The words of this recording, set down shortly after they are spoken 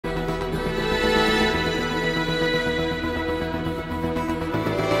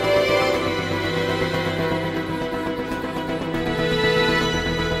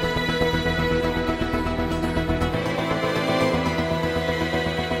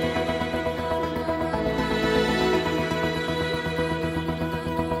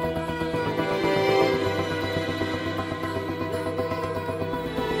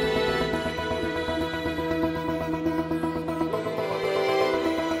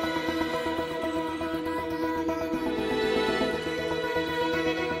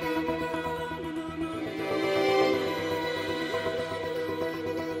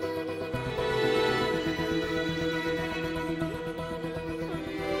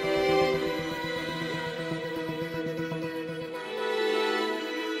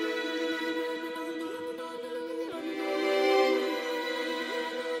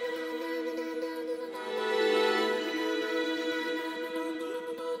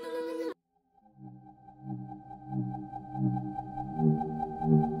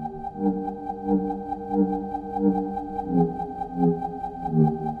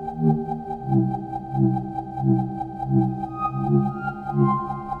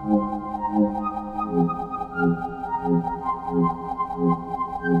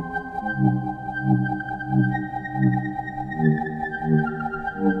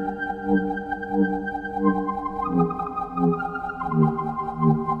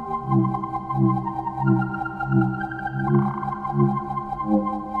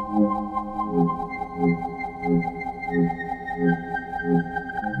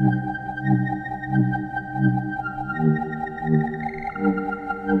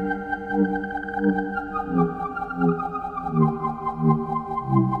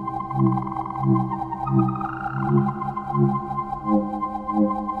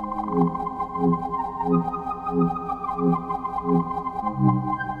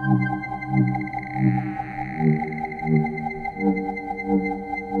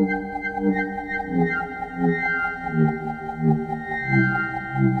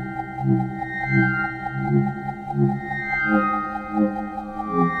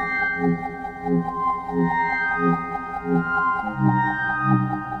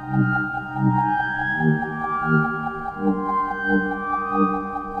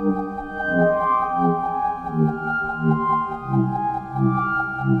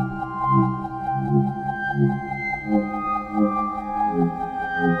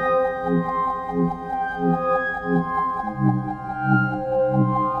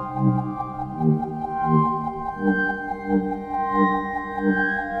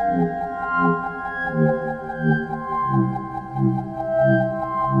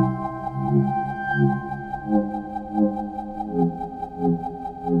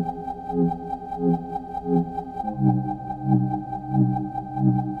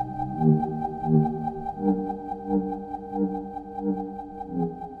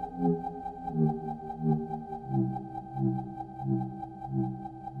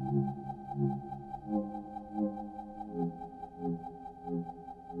Hello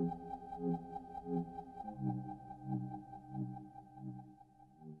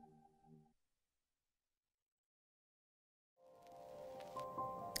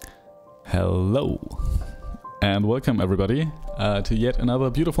and welcome everybody to yet another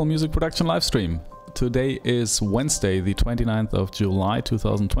beautiful music production live stream. Today is Wednesday, the 29th of July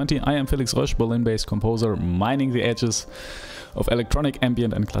 2020. I am Felix Rösch, Berlin-based composer, mining the edges of electronic,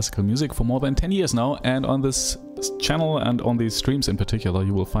 ambient and classical music for more than 10 years now. And on this channel and on these streams in particular,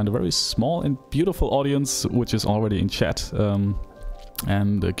 you will find a very small and beautiful audience which is already in chat,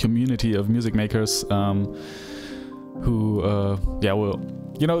 and a community of music makers who will,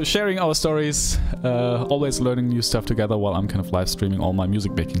 sharing our stories, always learning new stuff together while I'm kind of live streaming all my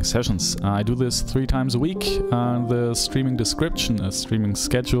music making sessions. I do this 3 times a week. The streaming description, streaming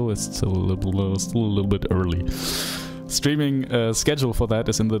schedule is still a little bit early. Streaming schedule for that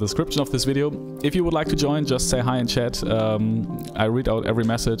is in the description of this video. If you would like to join, just say hi in chat. I read out every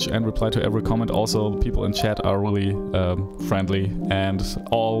message and reply to every comment. Also, people in chat are really friendly and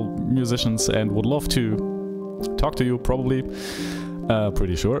all musicians and would love to talk to you, probably.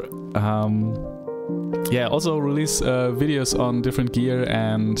 Pretty sure. Yeah, also release videos on different gear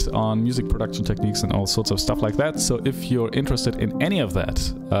and on music production techniques and all sorts of stuff like that. So if you're interested in any of that,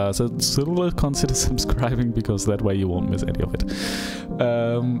 so consider subscribing, because that way you won't miss any of it.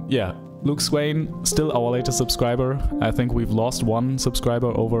 Yeah, Luke Swain, still our latest subscriber. I think we've lost 1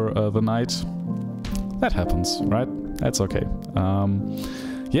 subscriber over the night. That happens, right? That's okay.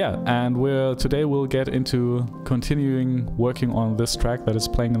 Yeah, and today we'll get into continuing working on this track that is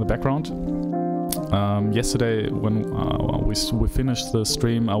playing in the background. Yesterday when we finished the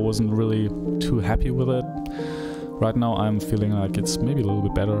stream, I wasn't really too happy with it. Right now I'm feeling like it's maybe a little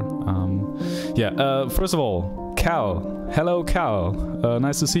bit better. Yeah, first of all, Cal. Hello Cal,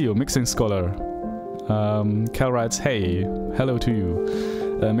 nice to see you, Mixing Scholar. Cal writes, hey, hello to you.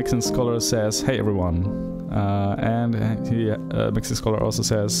 Mixing Scholar says, hey everyone. Mixing Scholar also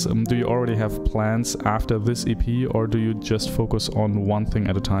says, do you already have plans after this EP, or do you just focus on one thing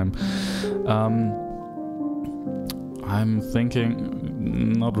at a time? I'm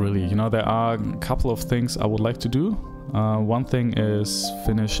thinking, not really. You know, there are a couple of things I would like to do. One thing is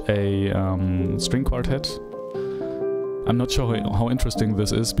finish a string quartet. I'm not sure how interesting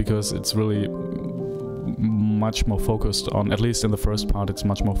this is, because it's really much more focused on, at least in the first part, it's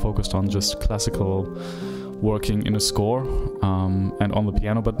much more focused on just classical working in a score and on the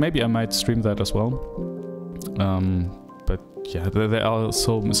piano, but maybe I might stream that as well. But yeah, there are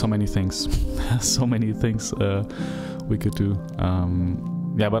so many things, so many things we could do.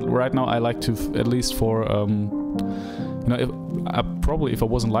 Yeah, but right now I like to, at least for you know, if I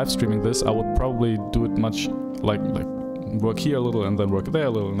wasn't live streaming this, I would probably do it much like work here a little and then work there a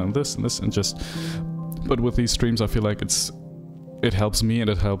little and then this and just. But with these streams, I feel like it helps me and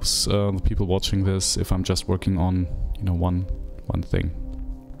it helps the people watching this if I'm just working on, you know, one thing.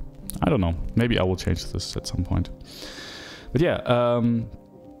 I don't know. Maybe I will change this at some point. But yeah.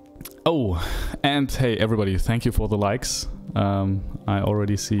 Oh, and hey everybody, thank you for the likes. I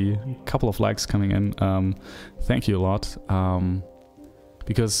already see a couple of likes coming in. Thank you a lot.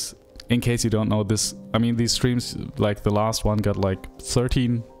 Because in case you don't know this, I mean, these streams, like the last one got like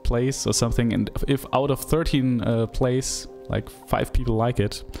 13 plays or something, and if out of 13 plays, like 5 people like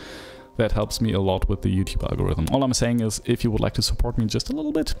it, that helps me a lot with the YouTube algorithm. All I'm saying is, if you would like to support me just a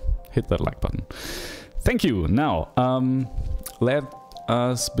little bit, hit that like button. Thank you. Now, let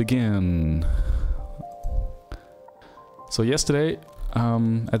us begin. So yesterday,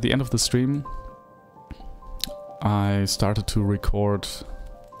 at the end of the stream, I started to record,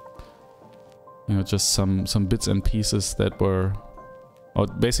 you know, just some bits and pieces that were, or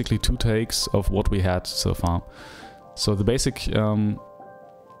basically 2 takes of what we had so far. So the basic, well,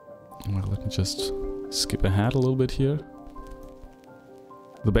 let me just skip ahead a little bit here.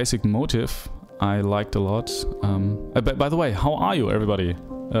 The basic motive I liked a lot. By the way, how are you everybody?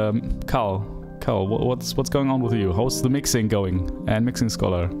 Carl, what's going on with you? How's the mixing going? And Mixing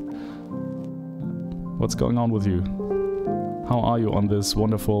Scholar, what's going on with you? How are you on this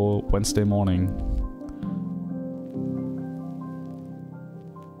wonderful Wednesday morning?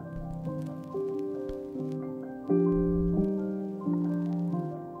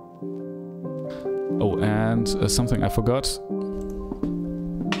 Oh, and something I forgot.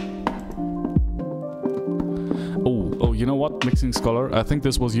 Oh, you know what, Mixing Scholar? I think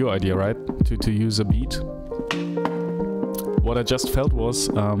this was your idea, right? To use a beat. What I just felt was,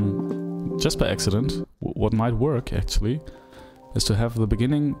 just by accident, what might work actually, is to have the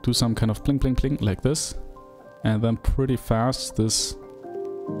beginning do some kind of pling pling pling like this, and then pretty fast this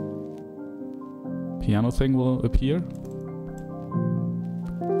piano thing will appear.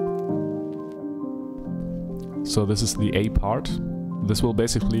 So this is the A part. This will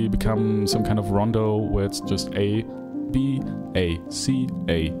basically become some kind of rondo where it's just A, B, A, C,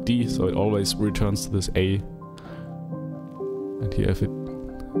 A, D. So it always returns to this A. And here if it...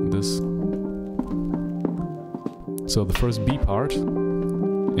 this. So the first B part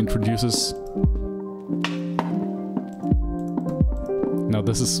introduces... Now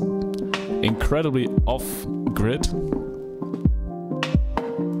this is incredibly off-grid.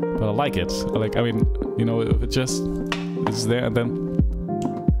 But I like it. I mean, you know, if it just is there and then...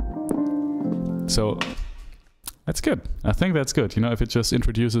 So, that's good. I think that's good, you know, if it just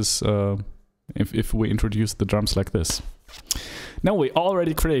introduces... if we introduce the drums like this. Now we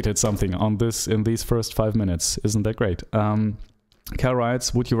already created something on this in these first 5 minutes. Isn't that great? Cal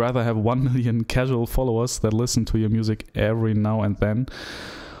writes, would you rather have 1 million casual followers that listen to your music every now and then,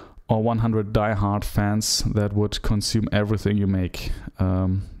 or 100 diehard fans that would consume everything you make?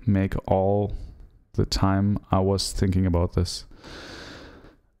 Make all the time. I was thinking about this.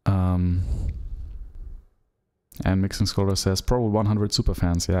 And Mixing Scholar says probably 100 super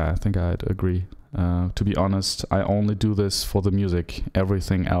fans. Yeah, I think I'd agree. To be honest, I only do this for the music.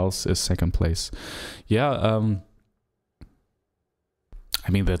 Everything else is second place. Yeah, I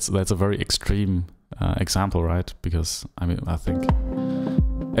mean that's a very extreme example, right? Because I mean I think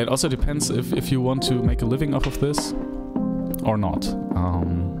it also depends if you want to make a living off of this or not.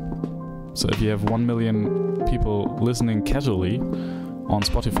 So if you have 1 million people listening casually on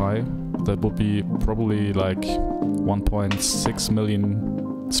Spotify, that would be probably like 1.6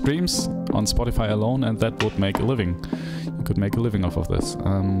 million streams on Spotify alone, and that would make a living. You could make a living off of this.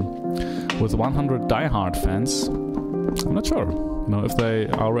 With 100 diehard fans, I'm not sure. You know, if they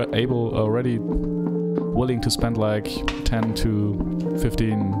are already willing to spend like 10 to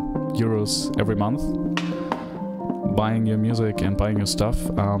 15 euros every month buying your music and buying your stuff.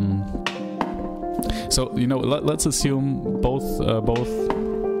 So, you know, let's assume both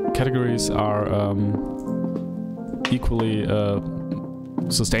categories are equally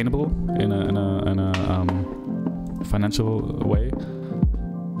sustainable in a financial way.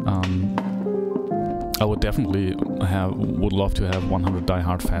 I would definitely would love to have 100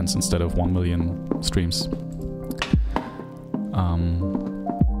 diehard fans instead of 1 million streams.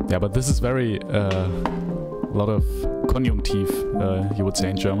 Yeah, but this is very a lot of conjunctive, you would say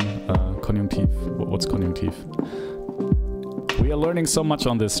in German. Conjunctive. What's conjunctive? We are learning so much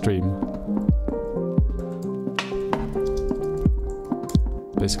on this stream.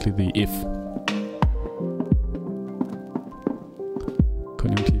 Basically the if.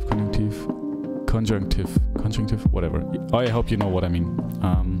 Conjunctive, conjunctive, conjunctive, whatever. I hope you know what I mean.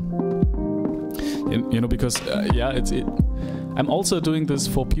 You know, because yeah, I'm also doing this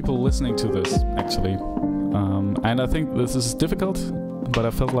for people listening to this, actually. And I think this is difficult, but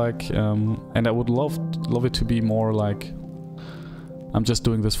I felt like, and I would love it to be more like, I'm just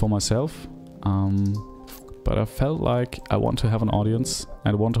doing this for myself. But I felt like I want to have an audience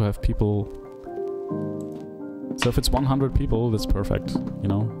and want to have people. So if it's 100 people, that's perfect, you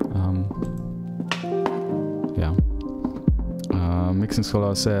know. Yeah. Mixing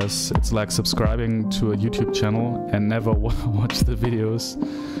Scholar says it's like subscribing to a YouTube channel and never watch the videos.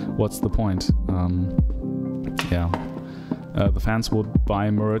 What's the point? Yeah. The fans would buy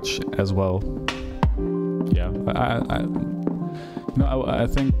merch as well. Yeah. I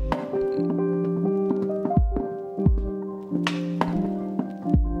think.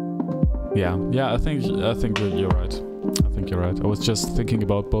 Yeah. I think you're right. I think you're right. I was just thinking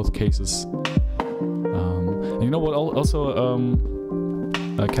about both cases. And you know what? Also,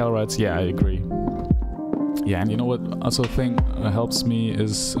 Cal writes, yeah, I agree. Yeah, and you know what? Also, thing helps me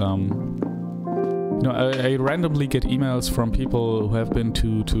is, you know, I randomly get emails from people who have been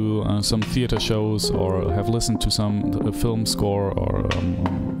to some theater shows or have listened to some film score or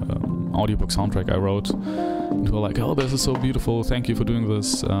audiobook soundtrack I wrote, and who are like, "Oh, this is so beautiful! Thank you for doing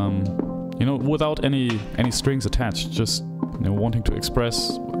this." You know, without any strings attached, just, you know, wanting to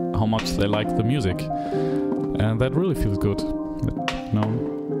express how much they like the music, and that really feels good. You know,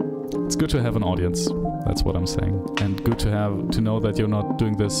 it's good to have an audience. That's what I'm saying, and good to know that you're not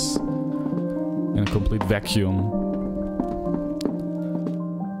doing this in a complete vacuum.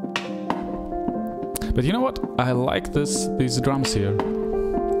 But you know what? I like these drums here.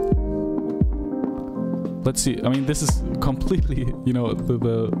 Let's see. I mean, this is completely, you know,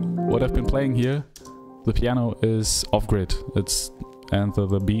 the what I've been playing here. The piano is off grid. And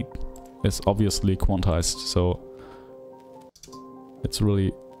the beat is obviously quantized, so it's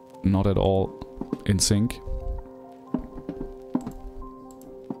really not at all in sync.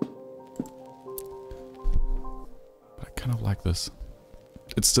 I kind of like this.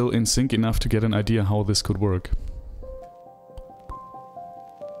 it's still in sync enough to get an idea how this could work.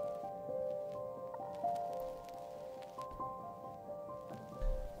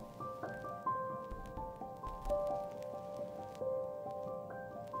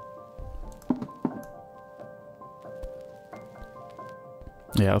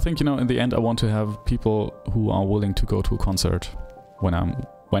 Yeah, I think, you know, in the end I want to have people who are willing to go to a concert when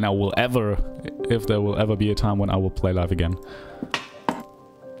I will ever, if there will ever be a time when I will play live again.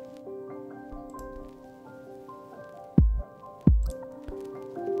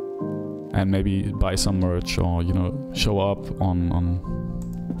 And maybe buy some merch, or, you know, show up on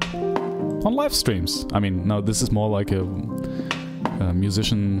live streams. I mean, no, this is more like a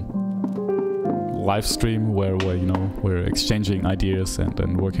musician live stream where you know, we're exchanging ideas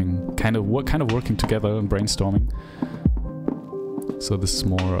and working kind of working together and brainstorming. So this is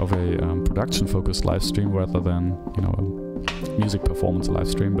more of a production focused live stream rather than, you know, a music performance live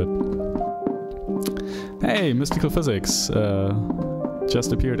stream. But hey, Mystical Physics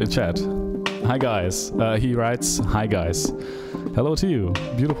just appeared in chat. Hi guys. He writes, hi guys. Hello to you.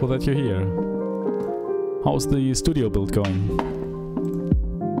 Beautiful that you're here. How's the studio build going?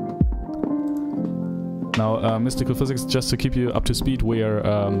 Now, Mystical Physics, just to keep you up to speed, we are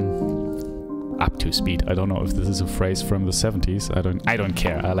up to speed. I don't know if this is a phrase from the 70s. I don't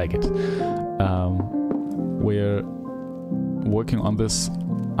care. I like it. We're working on this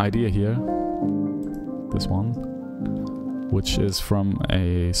idea here, this one, which is from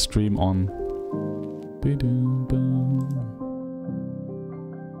a stream on.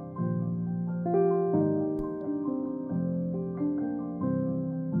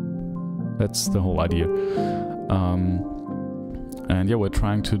 That's the whole idea. And yeah, we're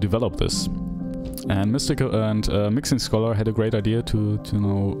trying to develop this. And Mystical and Mixing Scholar had a great idea to you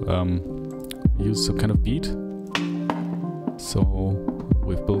know, use some kind of beat. So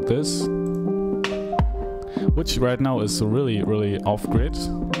we've built this, which right now is really, really off-grid.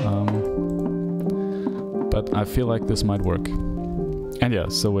 But I feel like this might work. And yeah,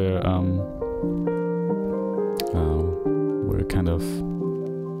 so we're kind of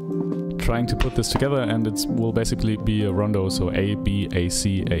trying to put this together, and it will basically be a rondo, so A, B, A,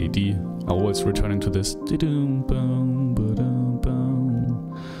 C, A, D, always returning to this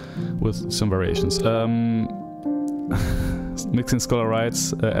with some variations. Mixing Scholar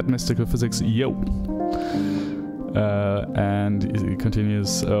writes at Mystical Physics, yo. And he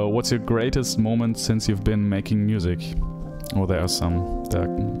continues, what's your greatest moment since you've been making music? Oh, there are some.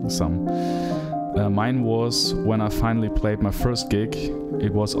 Mine was when I finally played my first gig.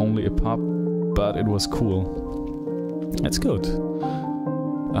 It was only a pub, but it was cool. That's good.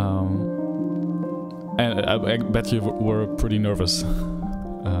 And I bet you were pretty nervous.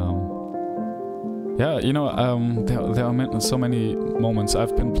 Yeah, you know, there are so many moments.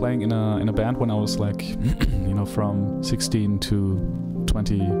 I've been playing in a band when I was like, you know, from 16 to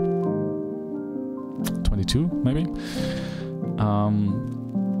 22 maybe.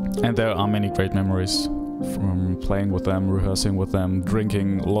 And there are many great memories from playing with them, rehearsing with them,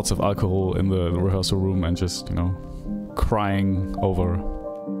 drinking lots of alcohol in the rehearsal room, and just, you know, crying over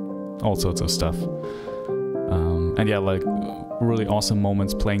all sorts of stuff. And yeah, like really awesome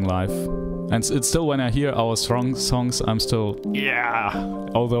moments playing live. And it's still, when I hear our strong songs, I'm still, yeah,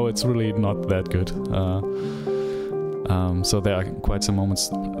 although it's really not that good. So there are quite some moments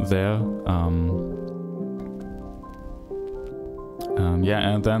there.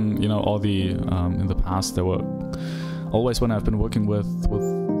 Yeah, and then, you know, all the in the past there were always, when I've been working with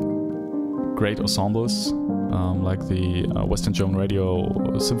great ensembles, like the Western German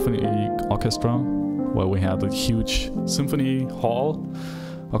Radio Symphony Orchestra, where we had a huge symphony hall,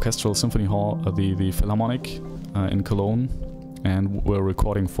 orchestral symphony hall, the Philharmonic in Cologne, and we're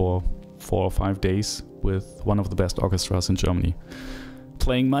recording for 4 or 5 days with one of the best orchestras in Germany,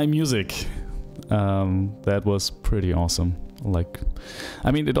 playing my music. That was pretty awesome. Like,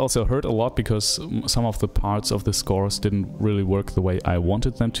 I mean, it also hurt a lot because some of the parts of the scores didn't really work the way I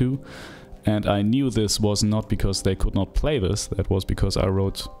wanted them to, and I knew this was not because they could not play this. That was because I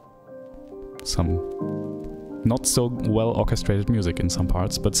wrote some not so well orchestrated music in some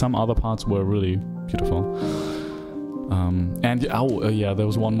parts, but some other parts were really beautiful. And yeah, there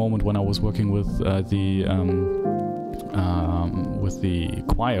was one moment when I was working with the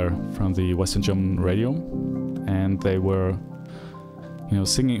choir from the Western German Radio, and they were, you know,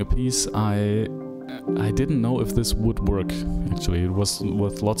 singing a piece. I didn't know if this would work. Actually, it was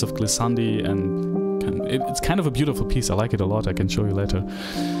with lots of glissandi, and it's kind of a beautiful piece. I like it a lot. I can show you later.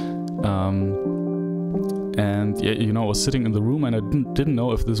 And yeah, you know, I was sitting in the room and I didn't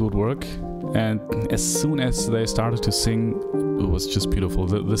know if this would work. And as soon as they started to sing, was just beautiful.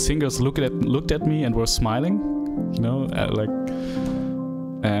 The singers looked at me and were smiling, you know, like,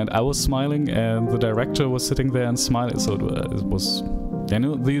 and I was smiling, and the director was sitting there and smiling. So it was, you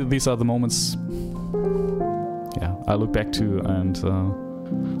know, these are the moments, yeah, I look back to. And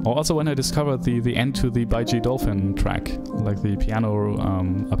also when I discovered the end to the By G Dolphin track, like the piano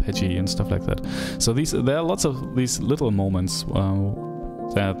arpeggi and stuff like that. So there are lots of these little moments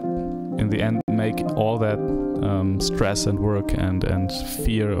that in the end make all that stress and work and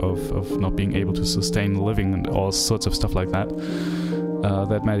fear of not being able to sustain living and all sorts of stuff like that,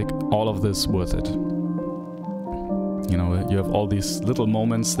 that make all of this worth it. You know, you have all these little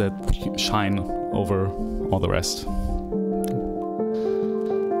moments that shine over all the rest.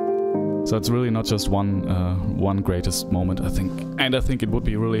 So it's really not just one greatest moment, I think. And I think it would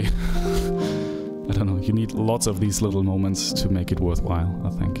be really, I don't know, you need lots of these little moments to make it worthwhile, I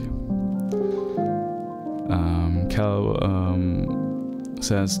think. Cal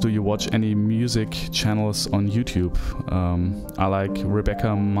says, do you watch any music channels on YouTube? I like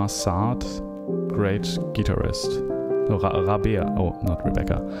Rebecca Massad, great guitarist. Rabea, oh, not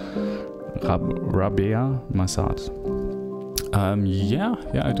Rebecca. Rabea Massad. Yeah,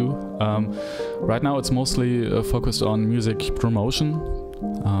 I do. Right now it's mostly focused on music promotion,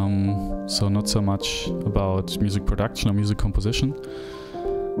 so not so much about music production or music composition.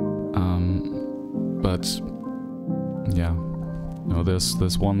 But yeah, you know,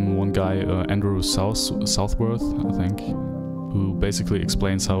 there's one guy, Andrew Southworth, I think, who basically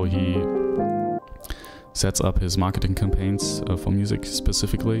explains how he sets up his marketing campaigns for music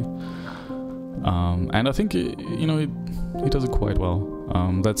specifically. And I think, you know, he does it quite well.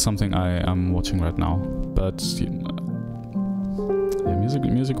 That's something I am watching right now. But yeah,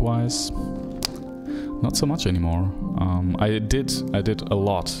 music-wise, not so much anymore. I did a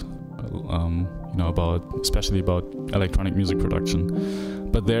lot, you know, especially about electronic music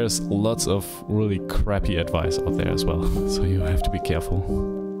production. But there's lots of really crappy advice out there as well, so you have to be careful.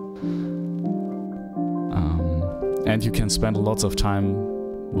 And you can spend lots of time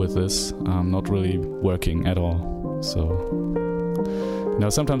with this, not really working at all. So, you know,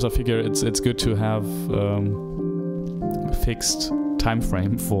 sometimes I figure it's good to have a fixed time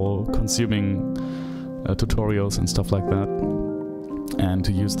frame for consuming tutorials and stuff like that, and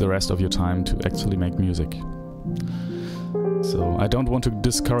to use the rest of your time to actually make music. So I don't want to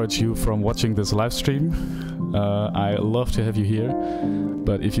discourage you from watching this live stream. I love to have you here,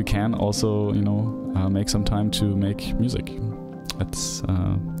 but if you can also, you know, make some time to make music.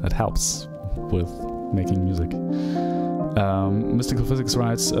 That helps with making music. Mystical Physics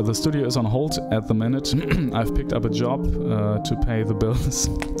writes, the studio is on hold at the minute. I've picked up a job to pay the bills,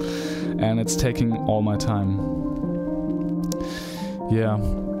 and it's taking all my time. Yeah,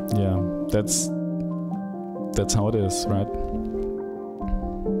 that's how it is, right?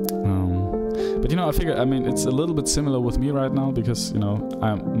 But you know, I figure, I mean, it's a little bit similar with me right now, because, you know,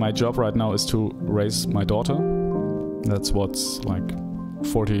 my job right now is to raise my daughter. That's what's like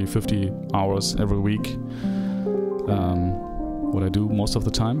 40, 50 hours every week. What I do most of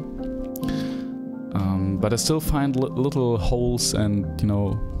the time. But I still find little holes, and, you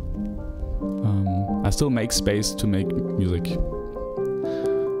know, I still make space to make music.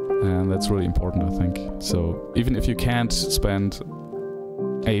 And that's really important, I think. So even if you can't spend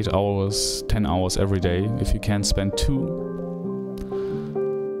 8 hours, 10 hours every day, if you can spend 2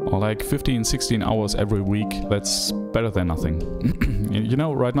 or like 15, 16 hours every week, that's better than nothing. You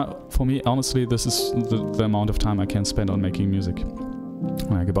know, right now, for me, honestly, this is the amount of time I can spend on making music.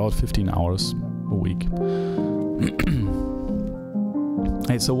 Like about 15 hours a week.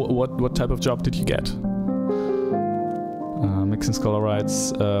 Hey, so what type of job did you get? Mixing Scholar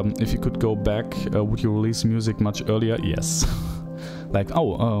writes, if you could go back, would you release music much earlier? Yes. Like,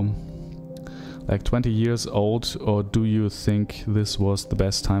 like 20 years old, or do you think this was the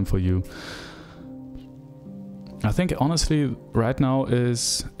best time for you? I think honestly right now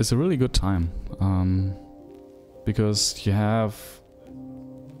is a really good time, because you have,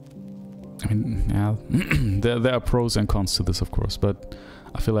 I mean, yeah, there are pros and cons to this, of course, but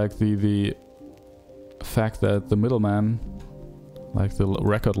I feel like the fact that the middleman, like the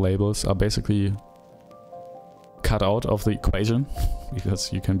record labels, are basically cut out of the equation,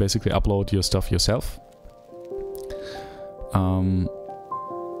 because you can basically upload your stuff yourself.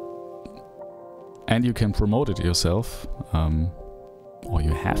 And you can promote it yourself, or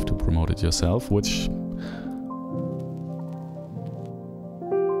you have to promote it yourself, which...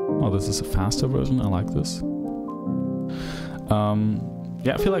 Oh, this is a faster version, I like this.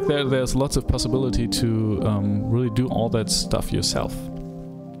 Yeah, I feel like there's lots of possibility to really do all that stuff yourself.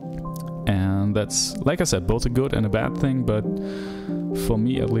 And that's, like I said, both a good and a bad thing, but for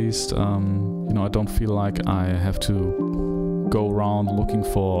me at least, you know, I don't feel like I have to go around looking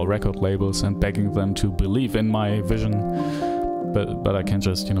for record labels and begging them to believe in my vision, but I can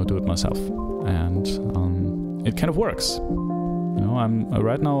just, you know, do it myself, and it kind of works. You know,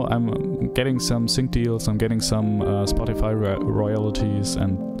 right now I'm getting some sync deals, I'm getting some Spotify royalties,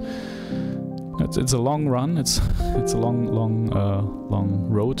 and it's a long run. It's a long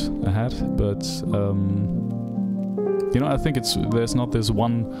road ahead, but you know, I think there's not this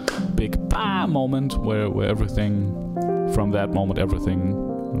one big moment where everything, from that moment everything,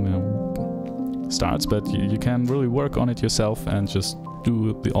 you know, starts. But you can really work on it yourself and just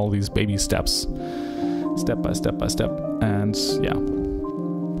do all these baby steps, step by step by step, and yeah.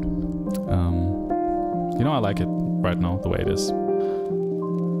 You know, I like it right now the way it is.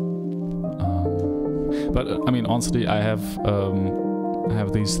 But I mean, honestly, I have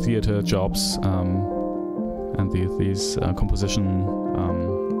these theater jobs and these composition.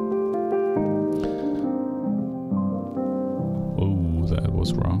 Oh, that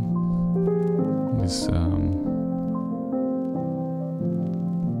was wrong. These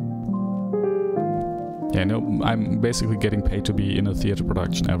yeah, no, I'm basically getting paid to be in a theater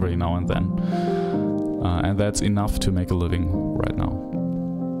production every now and then, and that's enough to make a living right now.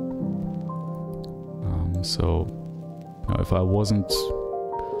 So, you know, if I wasn't,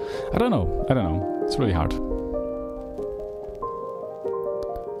 I don't know, it's really hard.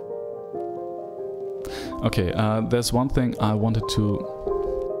 Okay, there's one thing I wanted to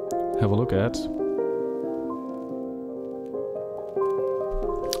have a look at,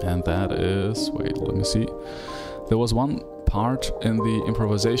 and that is, wait, let me see. There was one part in the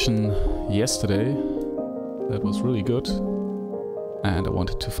improvisation yesterday that was really good, and I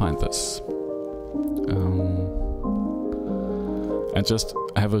wanted to find this. And just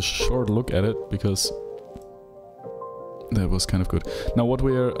have a short look at it, because that was kind of good. Now what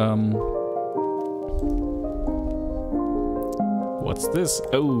we're what's this?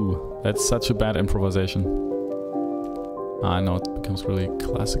 Oh, that's such a bad improvisation. I know it becomes really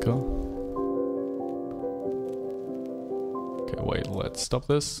classical. Okay, wait, let's stop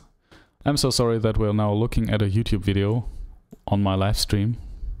this. I'm so sorry that we're now looking at a YouTube video on my live stream.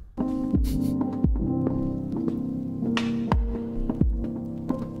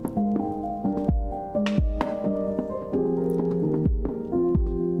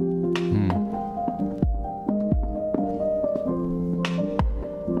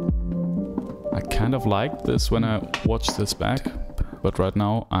 Kind of liked this when I watched this back, but right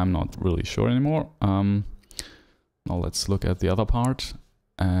now I'm not really sure anymore. Now let's look at the other part,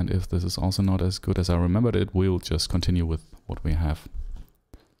 and if this is also not as good as I remembered it, we'll just continue with what we have.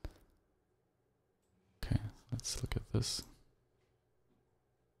 Okay, let's look at this.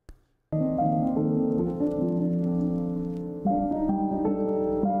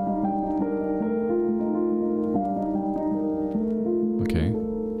 Okay.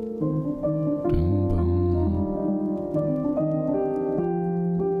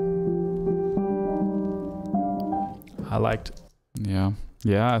 I liked, yeah,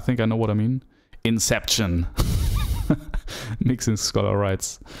 I think I know what I mean. Inception. Mixing Scholar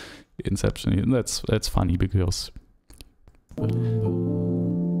writes Inception. That's funny because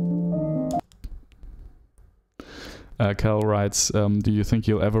Cal writes, do you think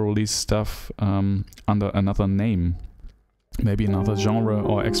you'll ever release stuff under another name? Maybe another genre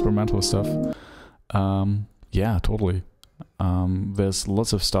or experimental stuff? Yeah, totally. There's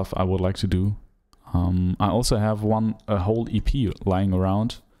lots of stuff I would like to do. I also have a whole EP lying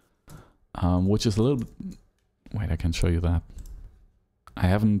around, which is a little bit... Wait, I can show you that. I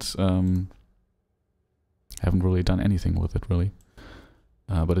haven't really done anything with it, really.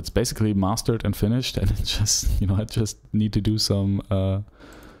 But it's basically mastered and finished, and it just, you know, I just need to do some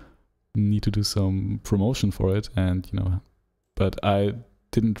promotion for it, and, you know, but I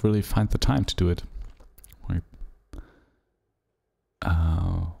didn't really find the time to do it. Wait.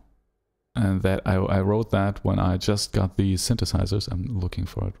 And that I wrote that when I just got the synthesizers. I'm looking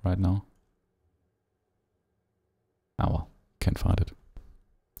for it right now. Ah, well, can't find it.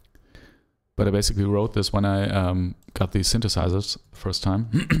 But I basically wrote this when I got these synthesizers first time.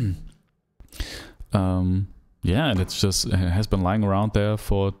 Yeah, and it has been lying around there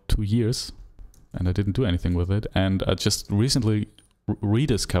for 2 years, and I didn't do anything with it. And I just recently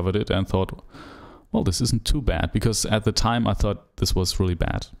rediscovered it and thought, well, this isn't too bad, because at the time I thought this was really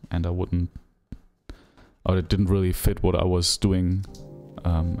bad, and it didn't really fit what I was doing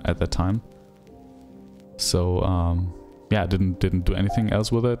at that time. So yeah, I didn't do anything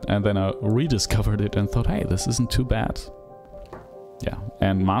else with it, and then I rediscovered it and thought, hey, this isn't too bad. Yeah,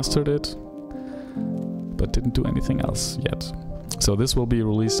 and mastered it. but didn't do anything else yet. So this will be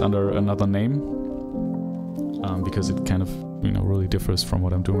released under another name, because it kind of, you know, really differs from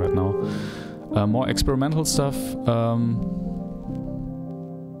what I'm doing right now. More experimental stuff.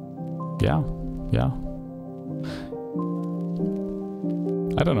 Yeah.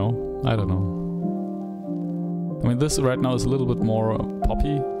 I don't know. I mean, this right now is a little bit more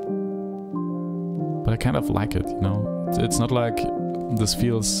poppy, but I kind of like it, you know. It's not like this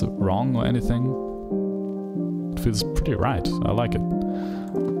feels wrong or anything. It feels pretty right. I like it.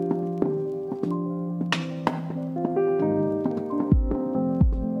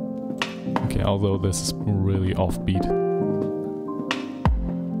 Okay, although this is really offbeat.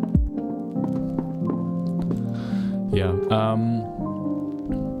 Yeah.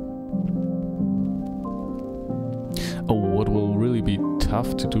 Oh, what will really be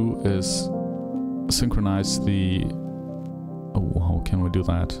tough to do is synchronize the... Oh, how can we do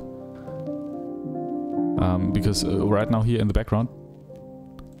that? Because right now here in the background...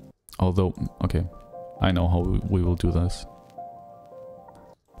 Although, okay, I know how we will do this.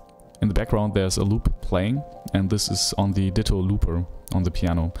 In the background there's a loop playing, and this is on the ditto looper on the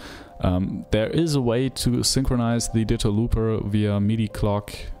piano. There is a way to synchronize the ditto looper via MIDI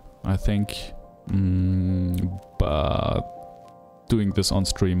clock, I think, but doing this on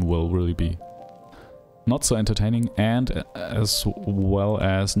stream will really be not so entertaining, and as well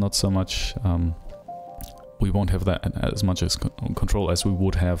as not so much, we won't have that as much as control as we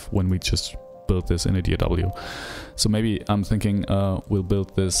would have when we just built this in a DAW. So maybe I'm thinking we'll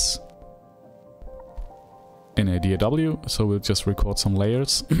build this in a DAW, so we'll just record some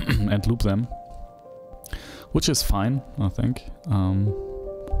layers and loop them, which is fine, I think.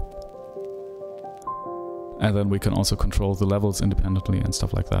 And then we can also control the levels independently and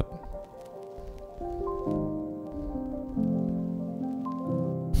stuff like that.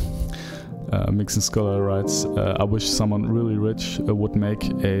 Mixing Scholar writes, I wish someone really rich would make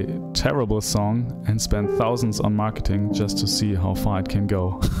a terrible song and spend thousands on marketing just to see how far it can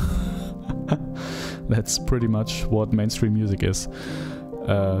go. That's pretty much what mainstream music is,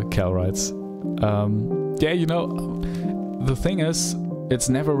 Cal writes. Yeah, you know, the thing is, it's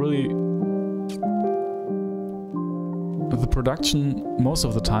never really... The production, most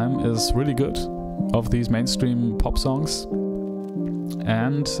of the time, is really good of these mainstream pop songs.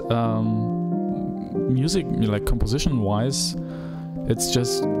 And music, like composition-wise, it's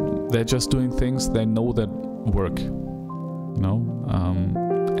just... They're just doing things they know that work, you know?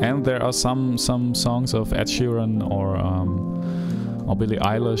 And there are some songs of Ed Sheeran or Billie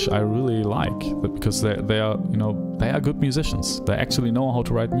Eilish I really like, because they are, you know, they are good musicians. They actually know how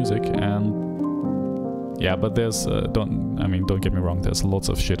to write music, and yeah, but there's don't get me wrong, there's lots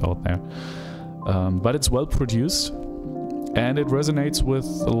of shit out there, but it's well produced and it resonates with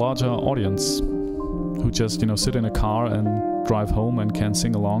a larger audience who just, you know, sit in a car and drive home and can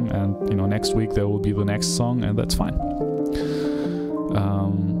sing along, and, you know, next week there will be the next song, and that's fine.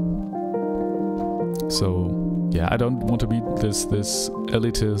 So yeah, I don't want to be this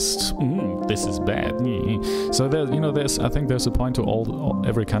elitist. This is bad. So there, you know, I think there's a point to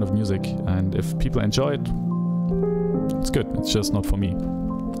every kind of music, and if people enjoy it, it's good. It's just not for me,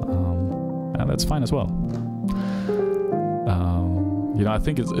 and that's fine as well. You know, I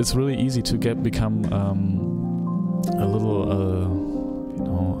think it's really easy to become a little, you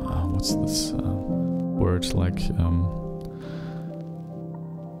know, what's this word, like.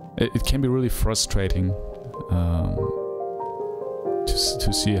 It can be really frustrating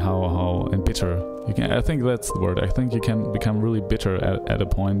to see how and bitter you can. I think that's the word. I think you can become really bitter at a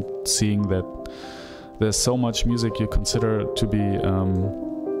point, seeing that there's so much music you consider to be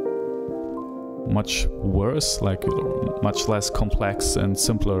much worse, like much less complex and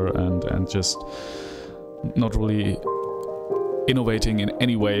simpler, and just not really innovating in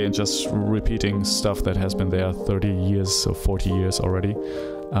any way, and just repeating stuff that has been there 30 years or 40 years already.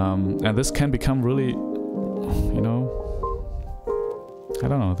 And this can become really, you know, I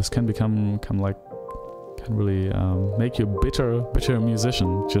don't know, this can really make you a bitter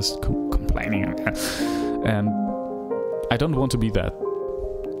musician, just complaining. And I don't want to be that.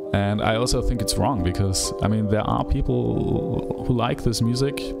 And I also think it's wrong, because, I mean, there are people who like this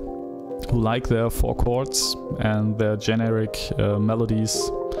music, who like their 4 chords and their generic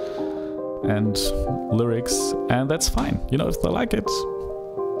melodies and lyrics, and that's fine. You know, if they like it,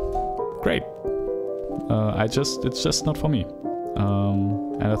 great. It's just not for me.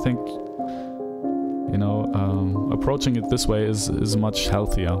 And I think, you know, approaching it this way is much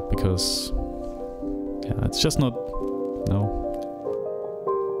healthier, because yeah, it's just not, no,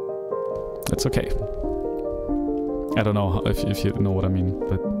 it's okay. I don't know if you know what I mean,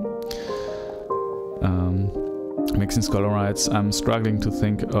 but Mixing Scholar writes, I'm struggling to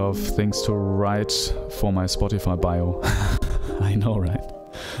think of things to write for my Spotify bio. I know, right?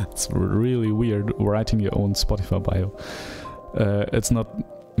 It's really weird writing your own Spotify bio. It's not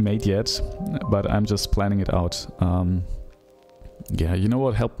made yet, but I'm just planning it out. Yeah, you know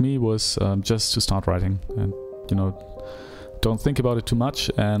what helped me was just to start writing, and you know, don't think about it too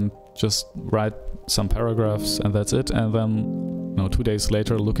much and just write some paragraphs and that's it. And then, you know, 2 days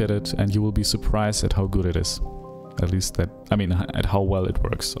later, look at it and you will be surprised at how good it is. At least that, I mean, at how well it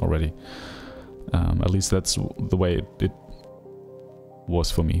works already. At least that's the way it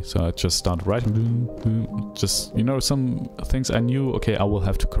was for me. So I just started writing, just, you know, some things I knew, okay, I will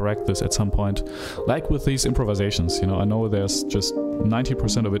have to correct this at some point. Like with these improvisations, you know, I know there's just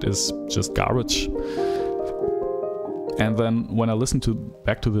 90% of it is just garbage. And then when I listen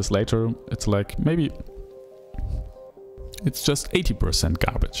back to this later, it's like, maybe it's just 80%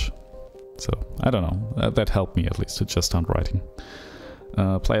 garbage. So, I don't know, that helped me at least to just start writing.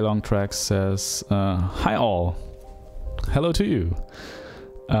 Play Along Track says, hi all, hello to you.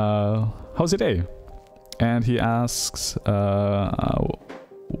 How's your day? And he asks,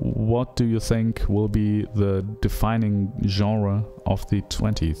 what do you think will be the defining genre of the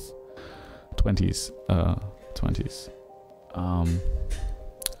 20s?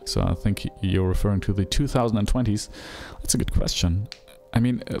 So I think you're referring to the 2020s. That's a good question. I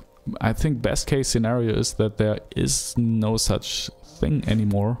mean, I think best case scenario is that there is no such thing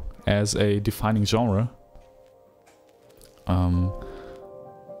anymore as a defining genre. You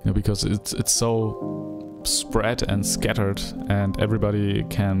know, because it's so spread and scattered, and everybody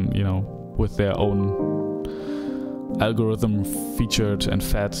can, you know, with their own algorithm featured and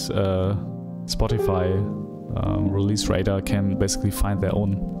fed Spotify release radar can basically find their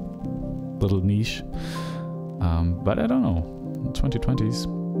own little niche. But I don't know. 2020s,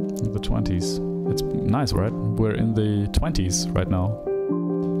 the 20s. It's nice, right? We're in the 20s right now.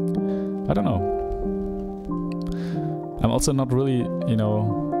 I don't know. I'm also not really, you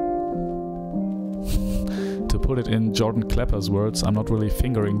know, to put it in Jordan Klepper's words, I'm not really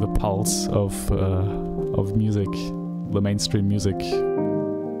fingering the pulse of music, the mainstream music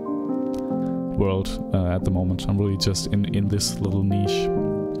world at the moment. I'm really just in this little niche.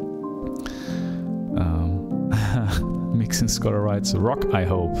 Mixing Scholar writes, rock, I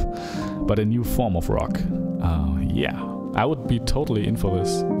hope, but a new form of rock. Yeah, I would be totally in for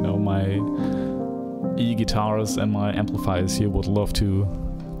this. You know, my e-guitars and my amplifiers here would love to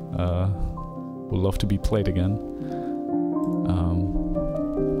be played again.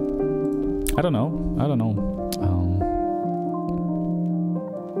 I don't know.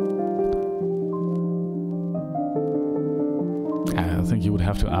 I think you would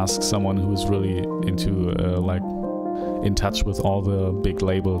have to ask someone who's really into like in touch with all the big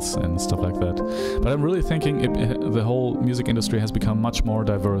labels and stuff like that. But I'm really thinking the whole music industry has become much more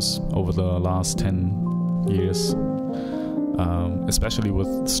diverse over the last 10 years, especially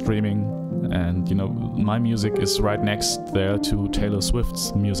with streaming. And you know, my music is right next there to Taylor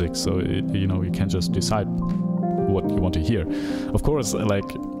Swift's music, so you know, you can just decide what you want to hear. Of course, like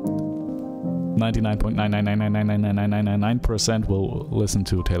 99.999999999% will listen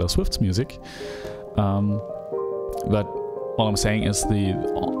to Taylor Swift's music. But all I'm saying is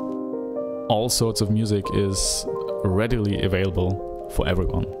all sorts of music is readily available for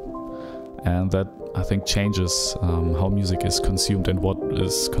everyone, and that I think changes how music is consumed and what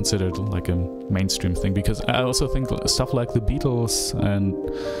is considered like a mainstream thing. Because I also think stuff like the Beatles and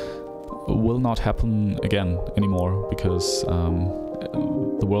will not happen again anymore, because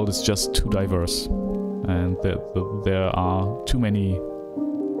the world is just too diverse, and there are too many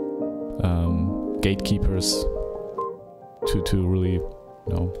gatekeepers to really, you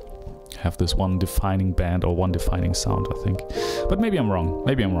know, have this one defining band or one defining sound, I think. But maybe I'm wrong.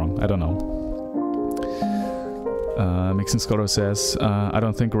 I don't know. Mixing Scholar says, I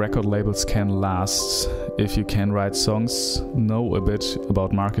don't think record labels can last. If you can write songs, know a bit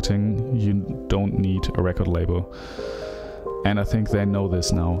about marketing, you don't need a record label. And I think they know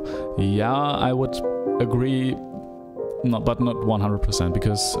this now. Yeah, I would agree, but not 100%,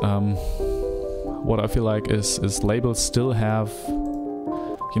 because what I feel like is labels still have,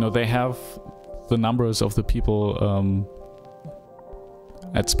 you know, they have the numbers of the people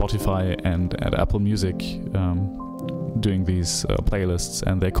at Spotify and at Apple Music doing these playlists,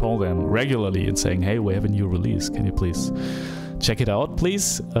 and they call them regularly and saying, hey, we have a new release, can you please check it out,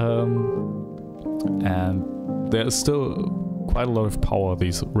 please? And there's still quite a lot of power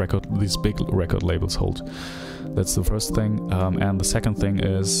these big record labels hold. That's the first thing. And the second thing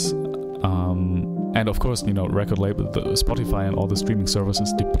is, And of course, you know, record label, Spotify and all the streaming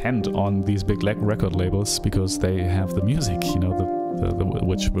services depend on these big record labels because they have the music, you know,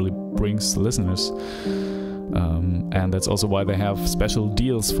 which really brings the listeners. And that's also why they have special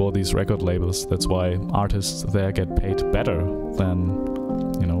deals for these record labels. That's why artists there get paid better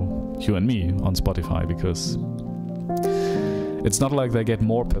than, you know, you and me on Spotify, because it's not like they get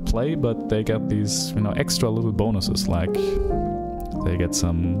more per play, but they get these, you know, extra little bonuses, like they get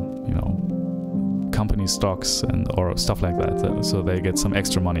some, you know, company stocks or stuff like that, so they get some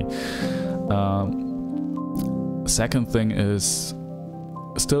extra money. Second thing is,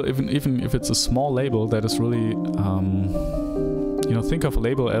 still, even if it's a small label that is really, you know, think of a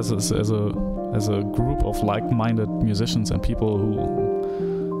label as a group of like-minded musicians and people who,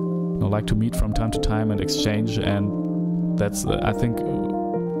 you know, like to meet from time to time and exchange. And that's, I think,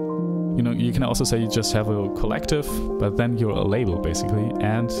 you know, you can also say you just have a collective, but then you're a label basically,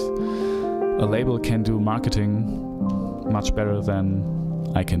 and a label can do marketing much better than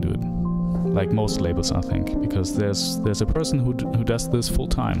I can do it. Like most labels, I think, because there's a person who does this full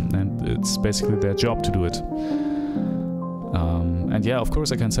time, and it's basically their job to do it. And yeah, of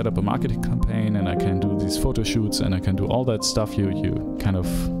course, I can set up a marketing campaign, and I can do these photo shoots, and I can do all that stuff you kind of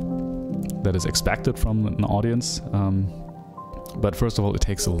that is expected from an audience. But first of all, it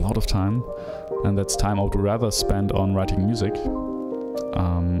takes a lot of time, and that's time I would rather spend on writing music.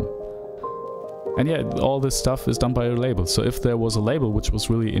 And yeah, all this stuff is done by a label. So if there was a label which was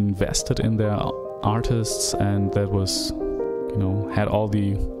really invested in their artists and that was, you know, had all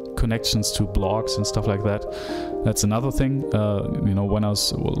the connections to blogs and stuff like that, that's another thing. You know, when I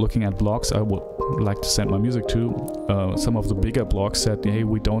was looking at blogs I would like to send my music to, some of the bigger blogs said, hey,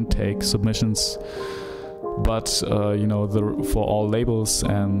 we don't take submissions, but you know, for all labels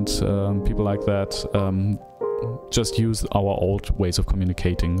and people like that, just use our old ways of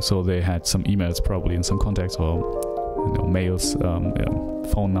communicating. So they had some emails probably and some contacts, or, you know, mails,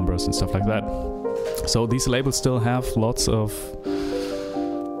 phone numbers and stuff like that. So these labels still have lots of,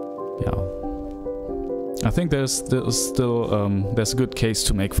 yeah, I think there's still there's a good case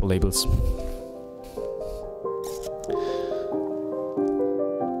to make for labels.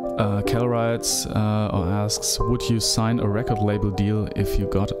 Cal writes or asks, would you sign a record label deal if you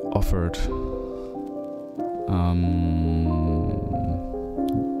got offered?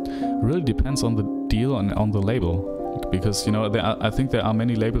 Really depends on the deal and on the label, because, you know, I think there are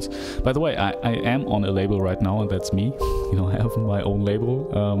many labels. By the way, I am on a label right now, and that's me. You know, I have my own label,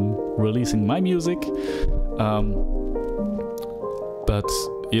 releasing my music. But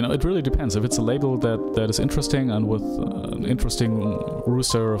you know, it really depends. If it's a label that is interesting and with an interesting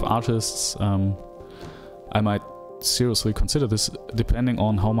roster of artists, I might seriously consider this, depending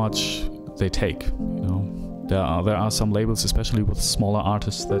on how much they take. You know, there are some labels, especially with smaller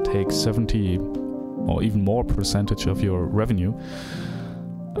artists, that take 70 or even more percentage of your revenue.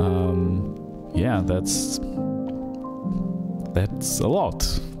 Yeah, that's a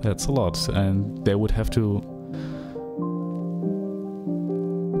lot. That's a lot, and they would have to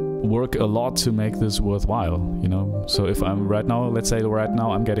work a lot to make this worthwhile, you know. So if I'm let's say right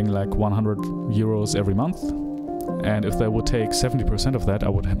now I'm getting like 100 euros every month, and if they would take 70% of that, I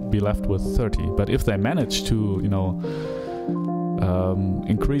would be left with 30. But if they manage to, you know,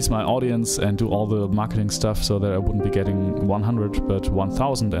 increase my audience and do all the marketing stuff so that I wouldn't be getting 100 but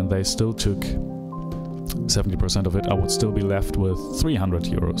 1000, and they still took 70% of it, I would still be left with 300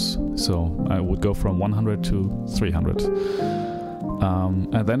 euros. So I would go from 100 to 300.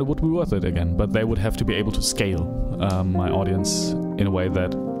 And then it would be worth it again, but they would have to be able to scale my audience in a way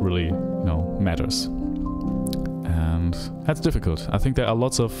that really, you know, matters. And that's difficult. I think there are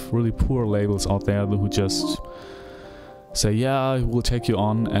lots of really poor labels out there who just say, yeah, we'll take you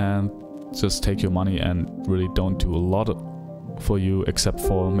on, and just take your money and really don't do a lot for you, except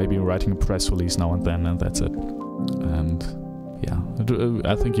for maybe writing a press release now and then, and that's it. And yeah,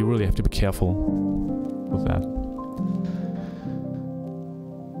 I think you really have to be careful with that.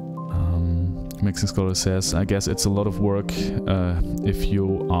 Mixing Scholar says, I guess it's a lot of work if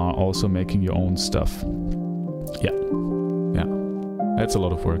you are also making your own stuff. Yeah, it's a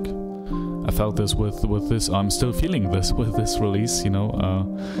lot of work. I felt this with this. I'm still feeling this with this release. You know,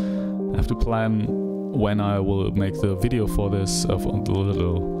 I have to plan when I will make the video for this, of the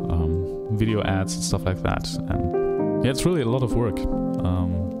little video ads and stuff like that. And yeah, it's really a lot of work.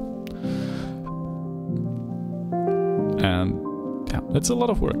 And yeah, it's a lot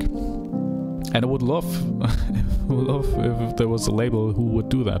of work. And I would love, if there was a label who would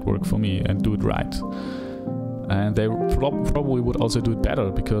do that work for me and do it right. And they probably would also do it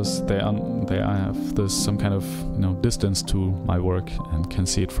better, because they have this some kind of, you know, distance to my work and can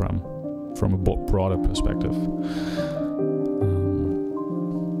see it from from a broader perspective.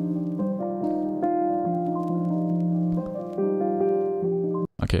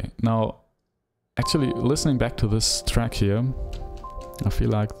 Okay, now actually listening back to this track here, I feel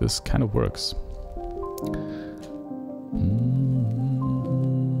like this kind of works.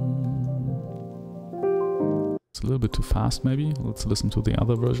 It's a little bit too fast maybe. Let's listen to the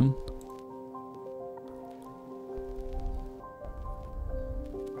other version.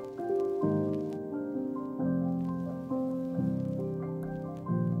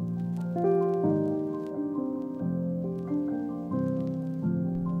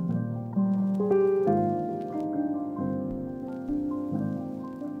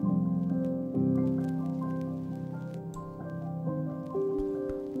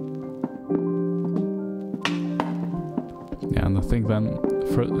 Yeah, and I think then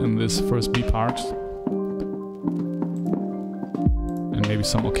in this first B part, and maybe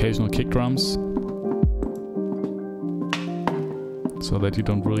some occasional kick drums, so that you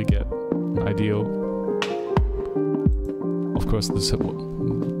don't really get an idea. Of course, this, and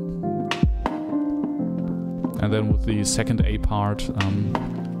then with the second A part,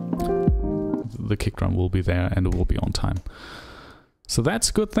 the kick drum will be there and it will be on time. So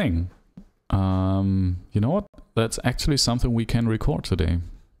that's a good thing. You know what? That's actually something we can record today.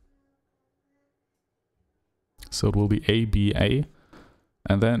 So it will be A, B, A,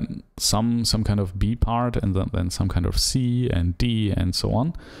 and then some kind of B part, and then some kind of C and D and so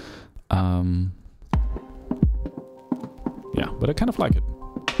on. Yeah, but I kind of like it.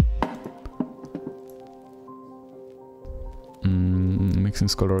 Mixing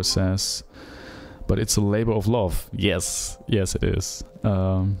Scholar says, but it's a labor of love. Yes, yes it is.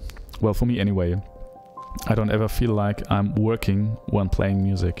 Well, for me anyway. I don't ever feel like I'm working when playing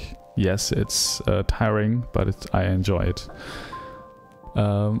music. Yes, it's tiring, but I enjoy it.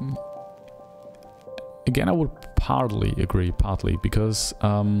 Again, I would partly agree, because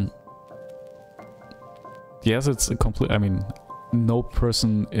yes, it's a complete. I mean, no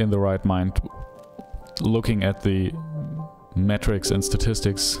person in the right mind, looking at the metrics and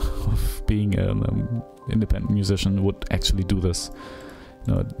statistics of being an independent musician, would actually do this.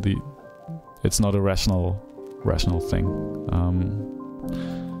 You know, it's not a rational thing.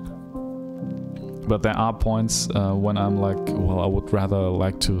 But there are points when I'm like, well, I would rather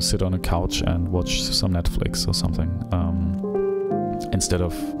like to sit on a couch and watch some Netflix or something, instead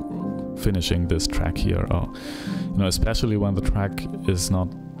of finishing this track here. Or, you know, especially when the track is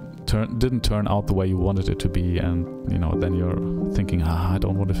didn't turn out the way you wanted it to be, and you know, then you're thinking, I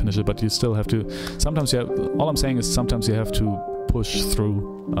don't want to finish it, but you still have to. Sometimes all I'm saying is sometimes you have to push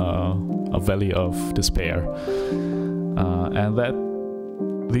through a valley of despair, and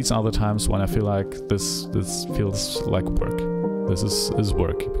these are the times when I feel like this feels like work. This is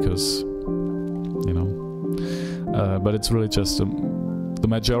work, because you know, but it's really just the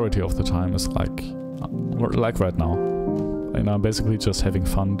majority of the time is like right now, and I'm basically just having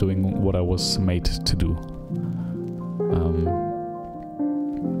fun doing what I was made to do.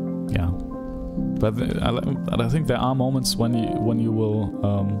 Yeah. But I think there are moments when you will,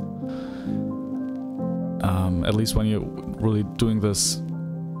 at least when you're really doing this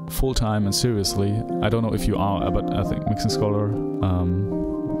full time and seriously. I don't know if you are, but I think Mixing Scholar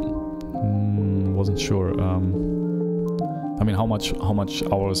wasn't sure. I mean, how much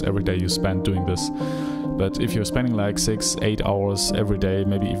hours every day you spend doing this? But if you're spending like 6-8 hours every day,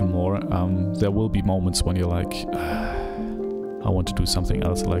 maybe even more, there will be moments when you're like, I want to do something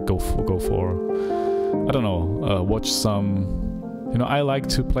else, like go for I don't know, watch some, you know, I like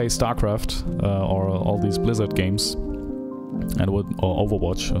to play StarCraft or all these Blizzard games, or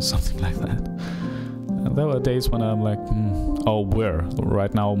Overwatch or something like that. And there were days when I'm like,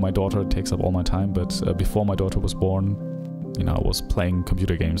 right now my daughter takes up all my time, but before my daughter was born, you know, I was playing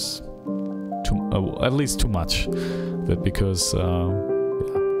computer games at least too much, but because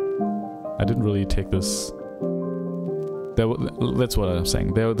I didn't really take this. That's what I'm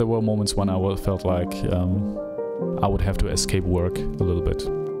saying. There were moments when I felt like I would have to escape work a little bit,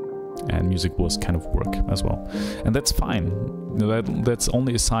 and music was kind of work as well, and that's fine. You know, that's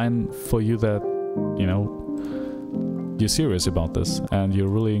only a sign for you that, you know, you're serious about this and you're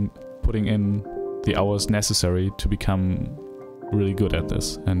really putting in the hours necessary to become really good at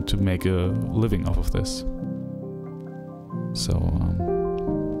this and to make a living off of this. So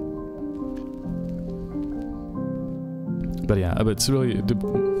but yeah, but it's really,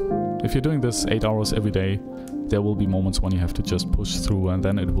 if you're doing this 8 hours every day, there will be moments when you have to just push through, and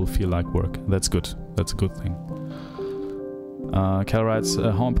then it will feel like work. That's good. That's a good thing. Cal writes,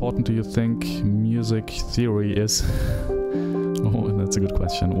 how important do you think music theory is? Oh, that's a good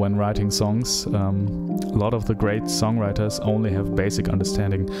question. When writing songs, a lot of the great songwriters only have basic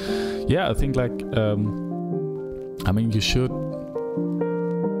understanding. Yeah, I think like, I mean, you should.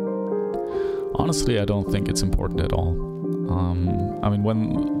 Honestly, I don't think it's important at all. I mean,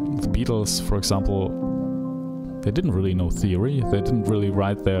 when the Beatles, for example, they didn't really know theory. They didn't really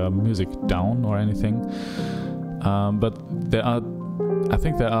write their music down or anything. But I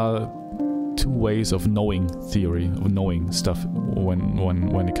think there are two ways of knowing theory, of knowing stuff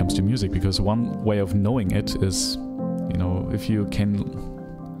when it comes to music. Because one way of knowing it is, you know, if you can.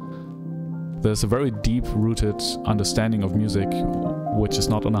 There's a very deep-rooted understanding of music, which is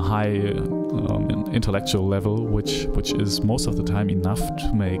not on a high intellectual level, which is most of the time enough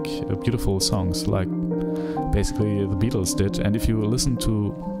to make beautiful songs, like basically the Beatles did. And if you listen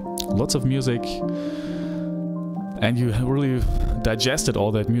to lots of music and you really digested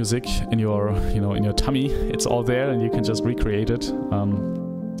all that music in your, in your tummy, it's all there, and you can just recreate it,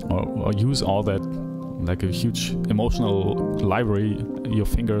 or use all that, like a huge emotional library, your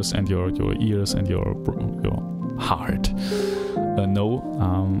fingers and your ears and your heart.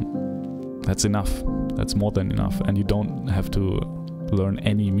 That's enough. That's more than enough. And you don't have to learn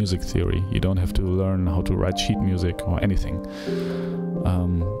any music theory. You don't have to learn how to write sheet music or anything.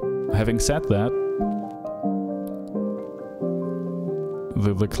 Having said that,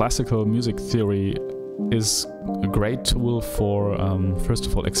 the classical music theory is a great tool for, first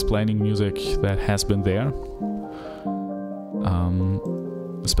of all, explaining music that has been there.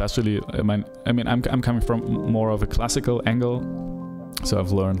 Especially, I mean, I'm coming from more of a classical angle, so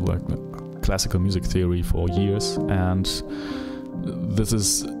I've learned like classical music theory for years, and this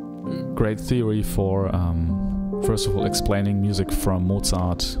is great theory for, first of all, explaining music from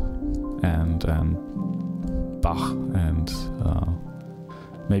Mozart and Bach and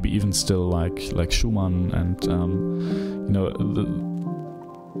maybe even still like Schumann, and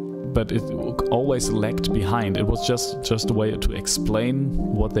but it always lagged behind. It was just a way to explain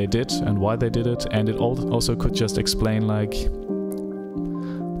what they did and why they did it, and it also could just explain like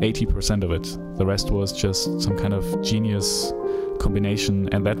 80% of it. The rest was just some kind of genius combination,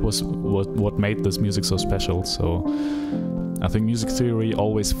 and that was what made this music so special. So I think music theory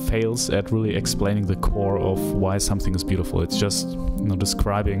always fails at really explaining the core of why something is beautiful. It's just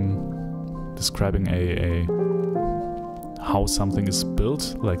describing a how something is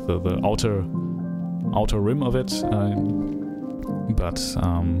built, like the outer rim of it, but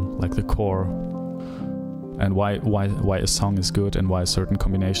like the core, and why a song is good, and why certain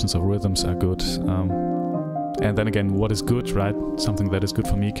combinations of rhythms are good. And then again, what is good, right? Something that is good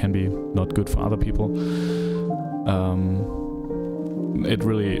for me can be not good for other people. It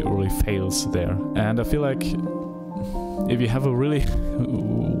really fails there. And I feel like if you have a really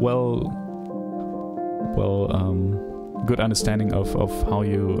good understanding of how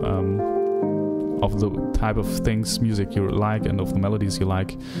you of the type of things music you like and of the melodies you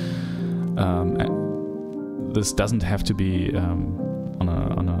like, this doesn't have to be in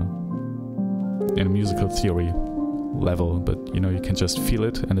a musical theory level, but you can just feel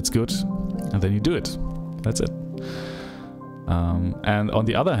it and it's good, and then you do it. That's it. And on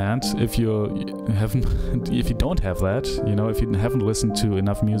the other hand, if you don't have that, if you haven't listened to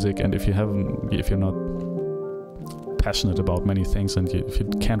enough music, and if you're not passionate about many things, and if you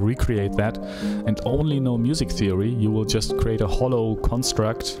can't recreate that and only know music theory, you will just create a hollow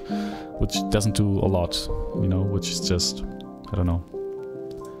construct which doesn't do a lot, which is just, I don't know.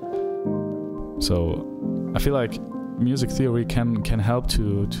 So I feel like music theory can help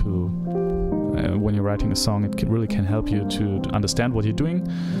to when you're writing a song, it really can help you to understand what you're doing,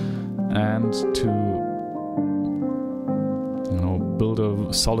 and to build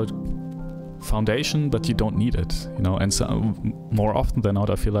a solid foundation, but you don't need it, and so more often than not,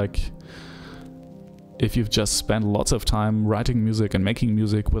 I feel like if you've just spent lots of time writing music and making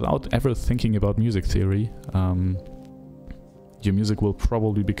music without ever thinking about music theory, your music will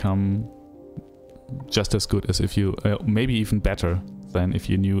probably become just as good as if you, maybe even better than if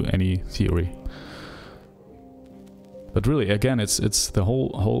you knew any theory. But really, again, it's the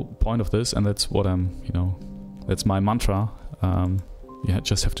whole point of this, and that's what that's my mantra. You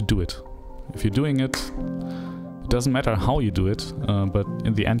just have to do it. If you're doing it, it doesn't matter how you do it, but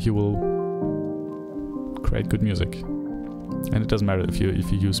in the end you will create good music. And it doesn't matter if you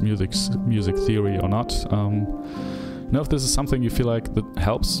use music theory or not. If this is something you feel like that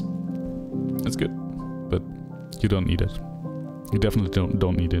helps, it's good, but you don't need it. You definitely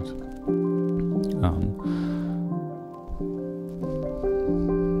don't need it.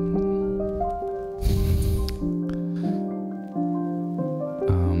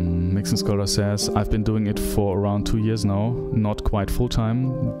 Mixing Scholar says, I've been doing it for around 2 years now, not quite full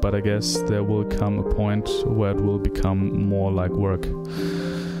time, but I guess there will come a point where it will become more like work.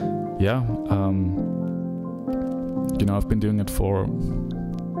 Yeah, you know, I've been doing it for,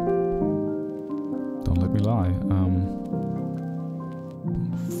 don't let me lie,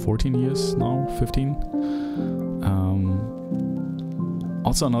 14 years now, 15.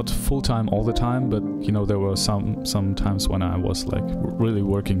 Also not full-time all the time, but you know, there were some times when I was like really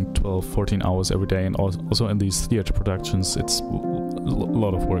working 12, 14 hours every day, and also in these theater productions it's a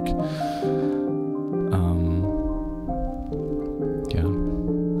lot of work. Yeah,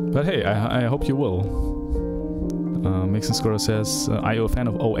 but hey, I hope you will. Mixing Scorer says, are you a fan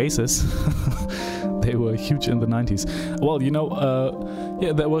of Oasis? They were huge in the 90s. Well, you know,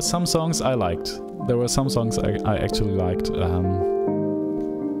 yeah, there were some songs I liked. There were some songs I actually liked.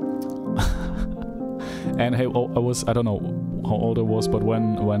 And hey, I don't know how old I was, but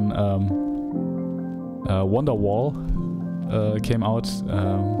when Wonderwall came out,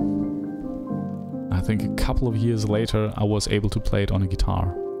 I think a couple of years later, I was able to play it on a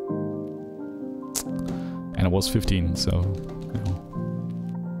guitar. And I was 15, so, you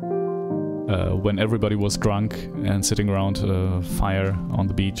know. When everybody was drunk and sitting around a fire on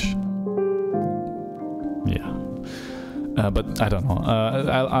the beach. Yeah. But I don't know.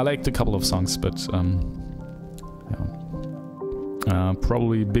 I liked a couple of songs, but yeah.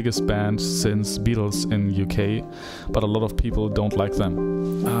 Probably biggest band since Beatles in UK, but a lot of people don't like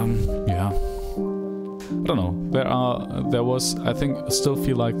them. Yeah. I don't know. I think, still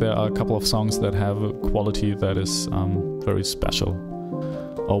feel like there are a couple of songs that have a quality that is very special,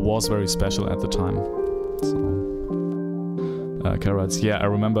 or was very special at the time. So, Carrots, yeah, I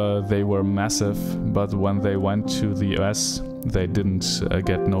remember they were massive, but when they went to the US, they didn't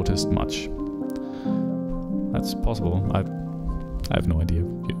get noticed much. That's possible. I have no idea.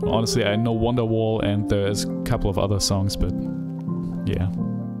 Honestly, I know Wonderwall and there's a couple of other songs, but yeah,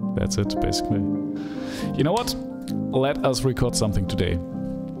 that's it basically. You know what? Let us record something today.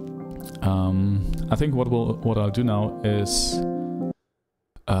 I think what I'll do now is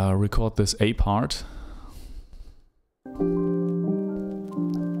record this A part.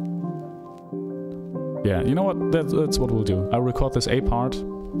 Yeah, you know what? That's what we'll do. I'll record this A part.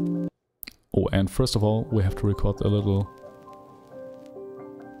 Oh, and first of all, we have to record a little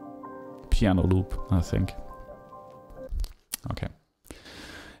piano loop, I think. Okay.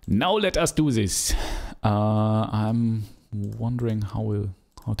 Now let us do this. I'm wondering how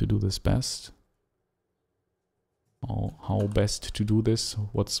to do this best. How best to do this?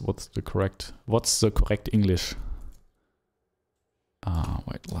 What's the correct English?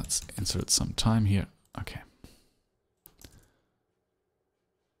 Wait, let's insert some time here. Okay.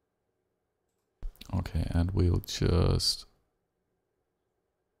 Okay, and we'll just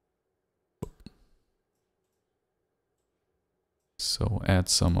so add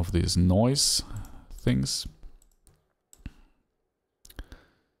some of these noise things.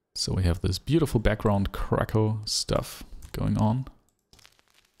 So we have this beautiful background crackle stuff going on.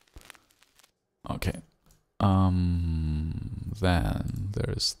 Okay. Then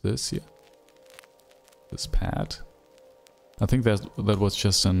there's this here. This pad. I think that was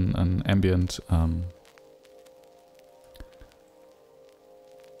just an ambient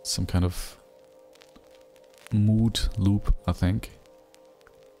some kind of mood loop, I think.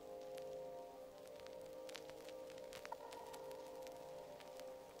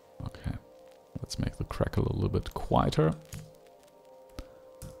 Okay, let's make the crackle a little bit quieter.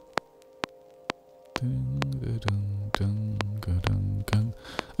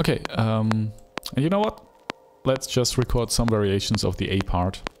 Okay, and you know what? Let's just record some variations of the A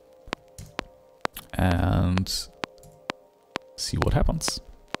part and see what happens.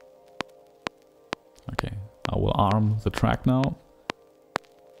 Okay, I will arm the track now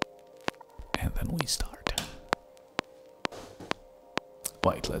and then we start.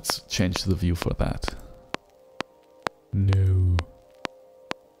 Wait, let's change the view for that. No.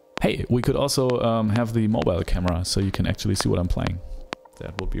 Hey, we could also have the mobile camera so you can actually see what I'm playing.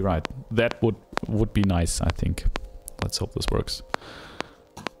 That would be right. That would be nice, I think. Let's hope this works.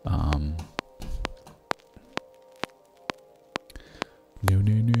 No.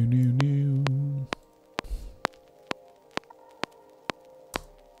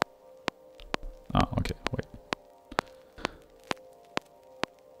 Ah, okay, wait.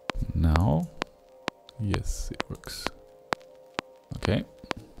 Now, yes, it works. Okay,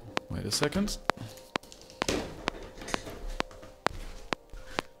 wait a second.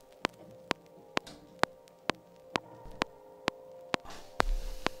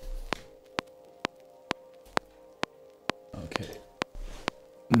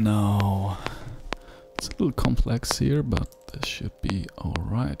 No. It's a little complex here, but this should be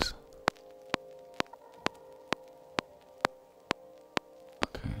alright.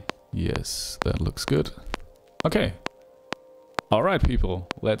 Okay. Yes, that looks good. Okay. Alright, people.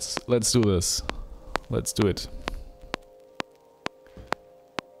 Let's do this. Let's do it.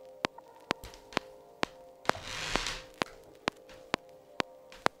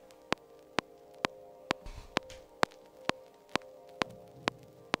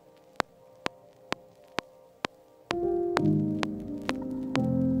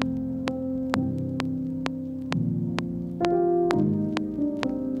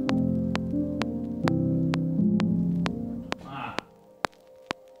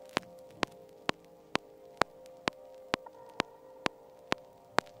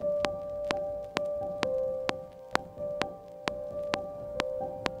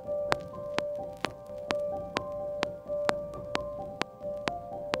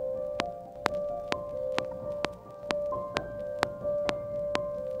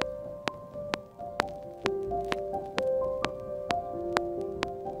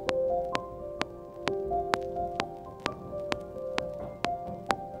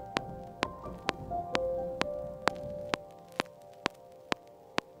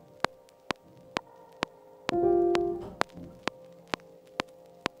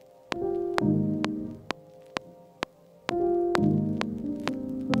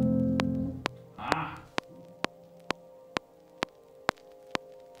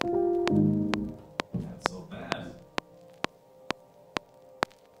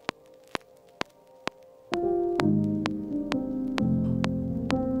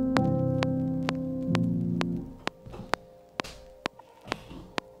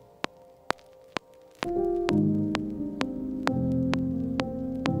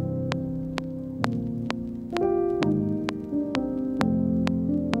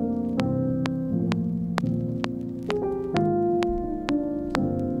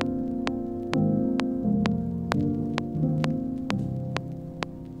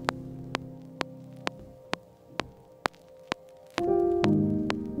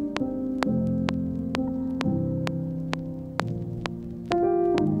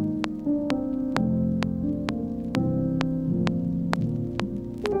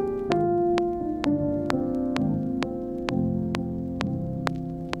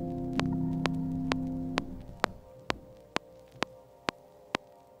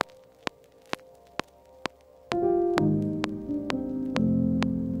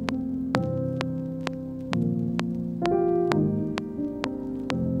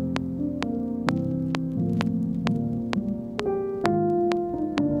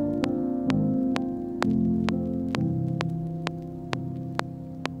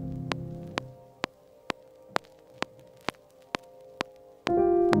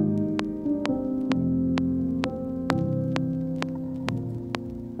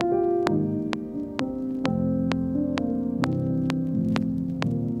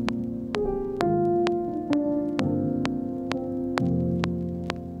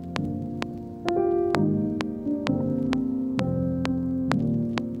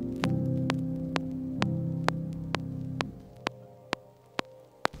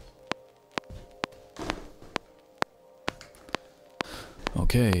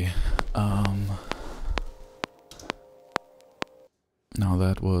 Okay, now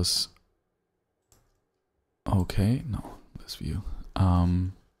that was okay. No, this view. I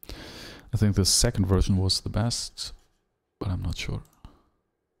think the second version was the best, but I'm not sure.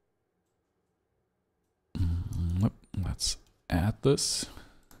 Let's add this.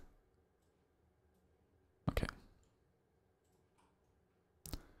 Okay.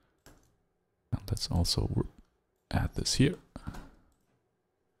 And let's also add this here.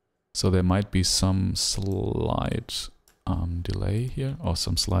 So there might be some slight delay here, or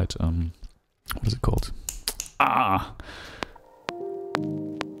some slight, what is it called? Ah!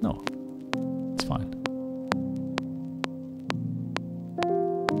 No, it's fine.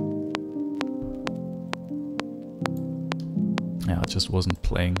 Yeah, it just wasn't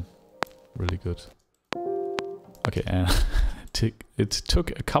playing really good. Okay, and it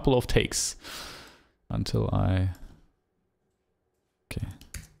took a couple of takes until I... Okay.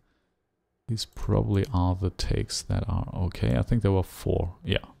 These probably are the takes that are okay. I think there were 4.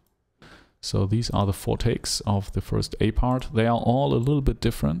 Yeah. So these are the 4 takes of the first A part. They are all a little bit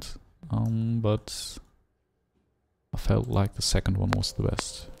different, but I felt like the second one was the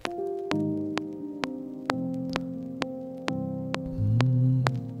best.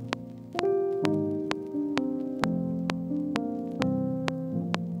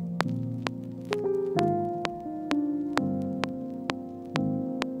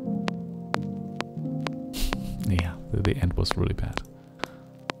 yeah, the end was really bad.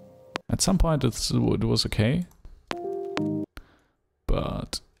 At some point it was okay,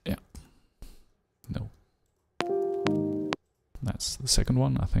 but yeah, no. That's the second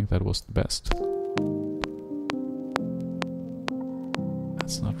one. I think that was the best.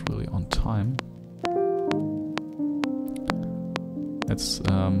 That's not really on time. It's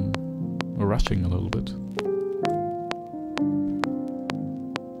rushing a little bit.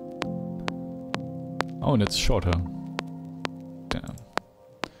 Oh, and it's shorter. Damn.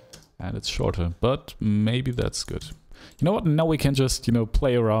 And it's shorter, but maybe that's good. You know what? Now we can just, you know,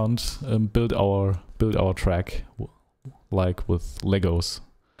 play around, build our track, like with Legos.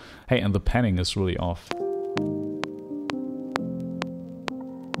 Hey, and the panning is really off.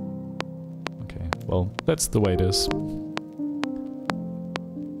 Okay, well, that's the way it is.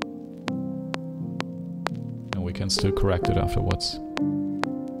 And we can still correct it afterwards.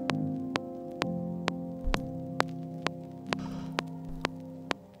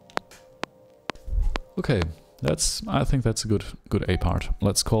 Okay, I think that's a good A part.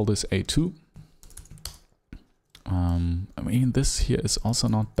 Let's call this A2. I mean, this here is also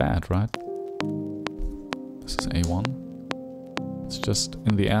not bad, right? This is A1. It's just,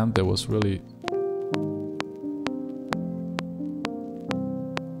 in the end, there was really...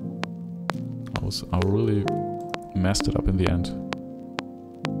 I really messed it up in the end.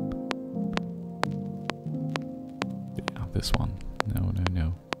 Yeah, this one. No, no,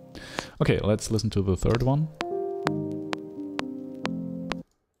 no. Okay, let's listen to the third one.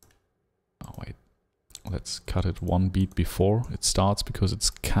 Oh wait, let's cut it one beat before it starts because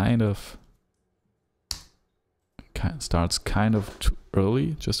it's starts kind of too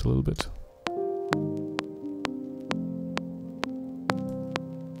early, just a little bit.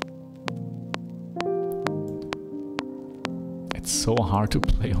 It's so hard to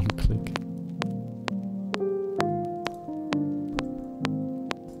play on click.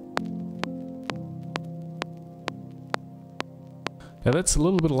 Yeah, that's a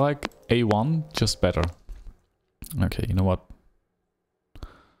little bit like A1, just better. Okay, you know what?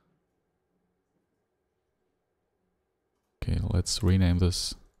 Okay, let's rename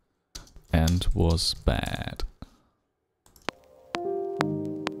this. And was bad.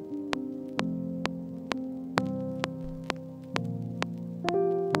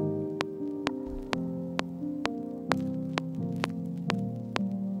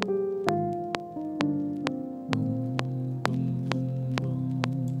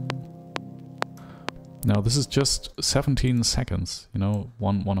 Now this is just 17 seconds, you know,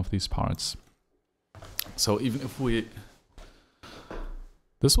 one of these parts. So even if we...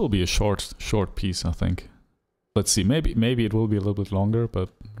 This will be a short piece, I think. Let's see, maybe it will be a little bit longer, but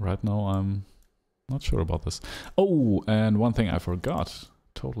right now I'm not sure about this. Oh, and one thing I forgot,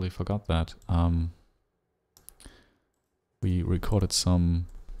 totally forgot that. We recorded some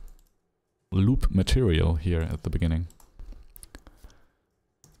loop material here at the beginning.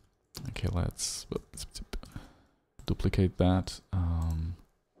 Okay, let's duplicate that.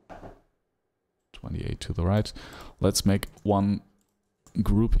 28 to the right. Let's make one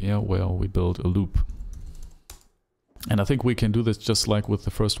group here where we build a loop. And I think we can do this just like with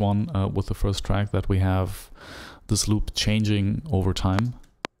the first one, with the first track, that we have this loop changing over time.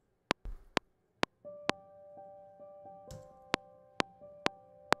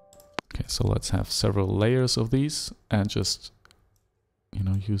 Okay, so let's have several layers of these and just, you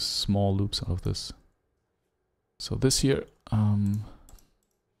know, use small loops out of this. So this here,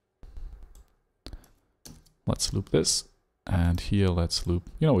 let's loop this, and here let's loop,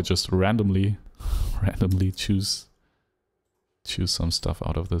 you know, we just randomly choose some stuff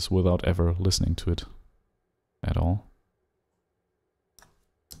out of this without ever listening to it at all.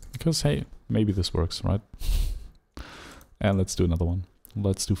 Because hey, maybe this works, right? And let's do another one.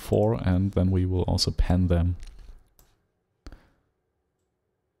 Let's do 4, and then we will also pen them.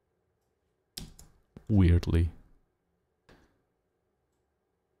 Weirdly.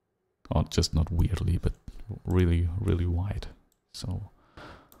 Or just not weirdly, but really, really wide. So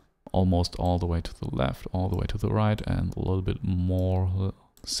almost all the way to the left, all the way to the right, and a little bit more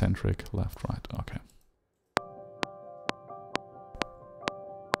centric left, right. Okay.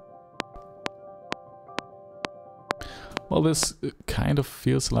 Well, this kind of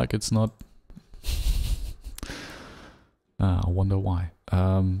feels like it's not... I wonder why.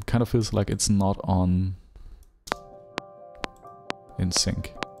 Kind of feels like it's not in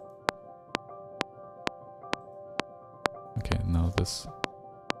sync. Okay, now this...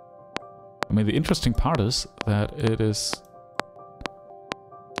 I mean, the interesting part is that it is...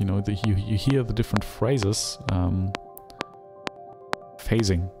 You know, you hear the different phrases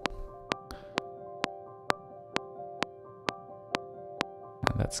phasing.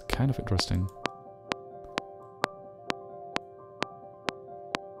 That's kind of interesting.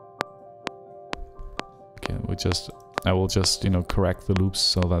 Okay, I will just, you know, correct the loops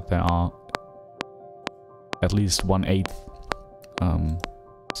so that there are at least 1/8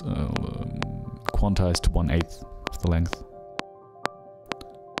 quantized to 1/8 of the length.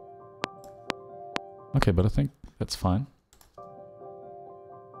 Okay, but I think that's fine.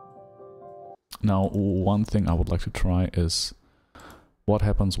 Now, one thing I would like to try is what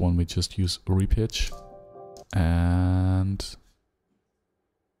happens when we just use repitch and...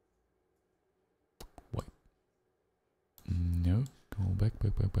 Wait. No, go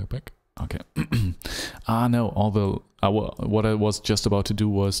back. Okay. No, all the... what I was just about to do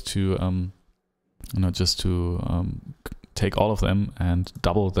was to, you know, just to take all of them and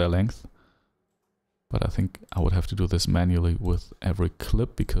double their length. But I think I would have to do this manually with every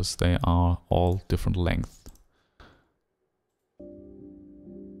clip because they are all different length.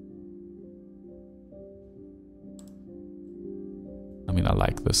 I mean, I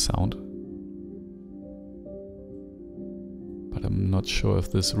like this sound. But I'm not sure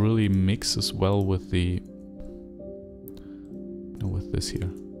if this really mixes well with the... No, with this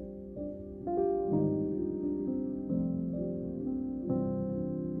here.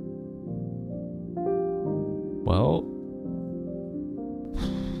 Well,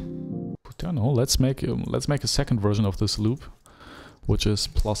 I don't know. Let's make a second version of this loop, which is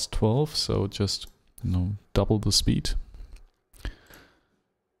 +12. So just, you know, double the speed.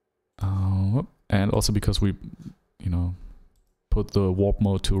 And also because we, you know, put the warp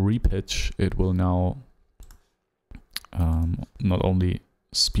mode to repitch, it will now not only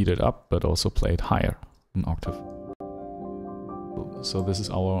speed it up but also play it higher, an octave. So this is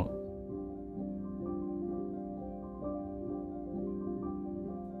our...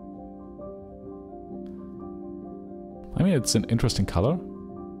 I mean, it's an interesting color,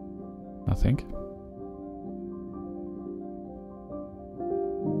 I think.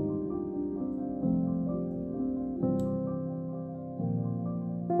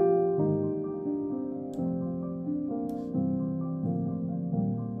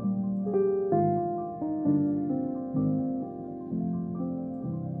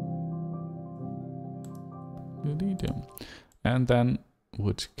 And then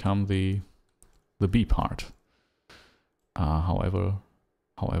would come the B part. However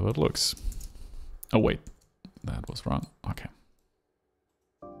it looks. Oh wait, that was wrong. Okay.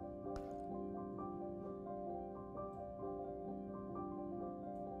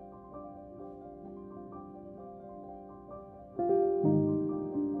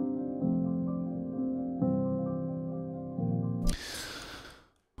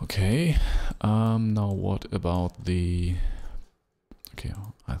 Okay. Now what about the... Okay,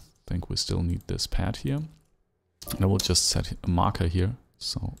 I think we still need this pad here. And I will just set a marker here,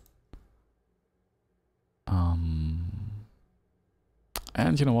 so...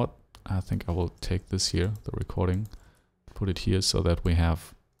 and you know what? I think I will take this here, the recording, put it here so that we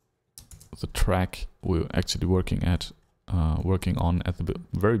have the track we're actually working on at the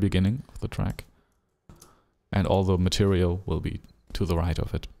very beginning of the track. And all the material will be to the right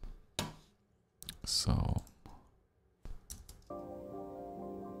of it. So...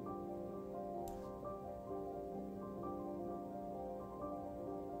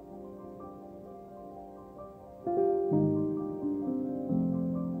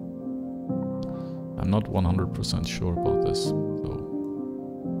 I'm not 100% sure about this, so...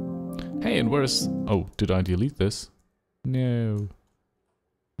 Hey, and where's... Oh, did I delete this? No.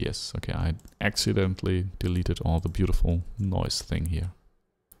 Yes, okay, I accidentally deleted all the beautiful noise thing here.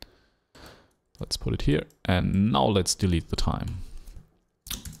 Let's put it here, and now let's delete the time.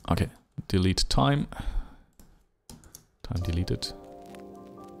 Okay, delete time. Time deleted.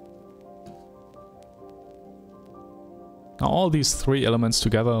 Now all these three elements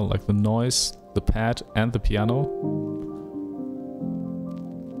together, like the noise, the pad and the piano.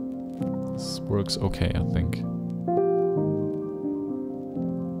 This works okay, I think.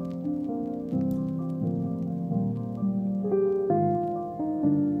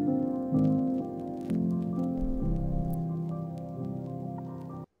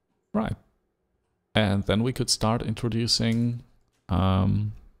 Right. And then we could start introducing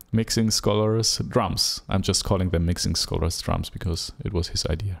Mixing Scholar's drums. I'm just calling them Mixing Scholar's drums because it was his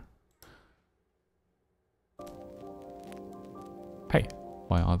idea. Hey,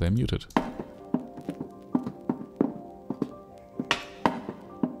 why are they muted?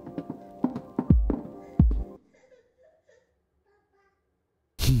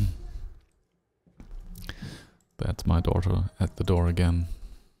 That's my daughter at the door again.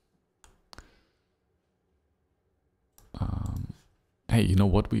 Hey, you know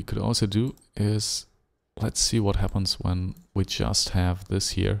what we could also do is, let's see what happens when we just have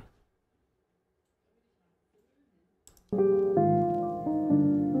this here.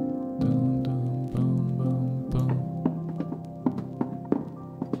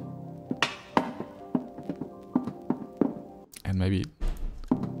 And maybe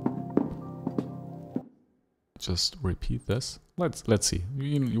just repeat this. Let's see.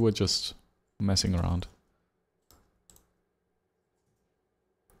 You were just messing around.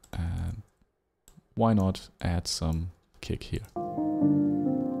 And why not add some kick here?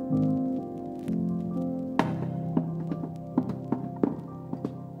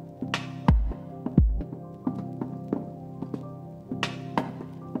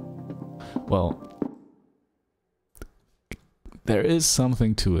 Well, there is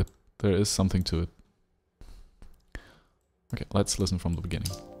something to it. There is something to it. Okay, let's listen from the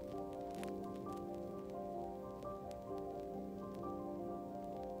beginning.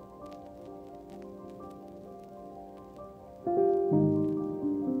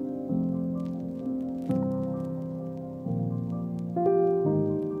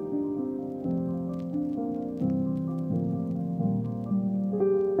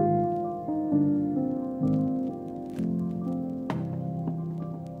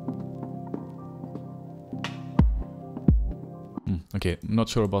 Okay, not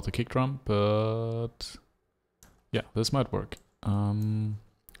sure about the kick drum, but yeah, this might work.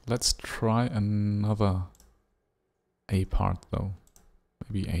 Let's try another A part though.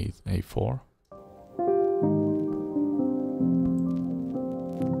 Maybe A4.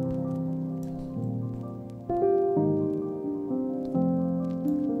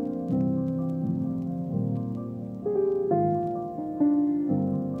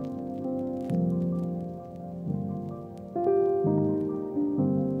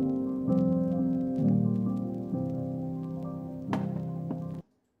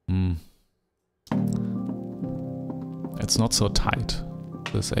 It's not so tight,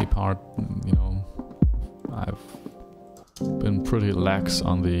 this A part, you know. I've been pretty lax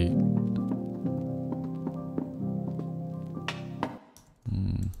on the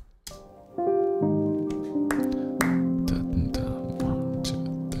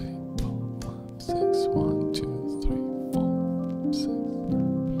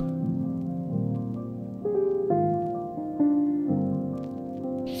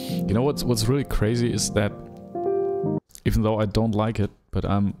You know what's really crazy is that even though I don't like it, but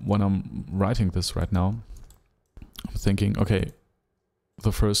when I'm writing this right now, I'm thinking, okay,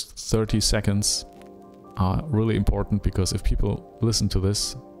 the first 30 seconds are really important, because if people listen to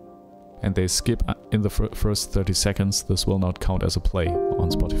this and they skip in the first 30 seconds, this will not count as a play on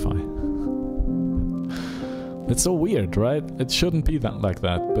Spotify. It's so weird, right? It shouldn't be that like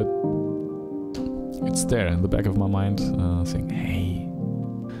that, but it's there in the back of my mind, saying, hey,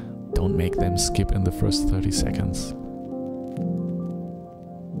 don't make them skip in the first 30 seconds.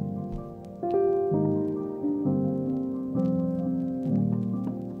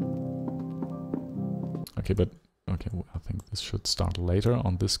 Okay, but okay, I think this should start later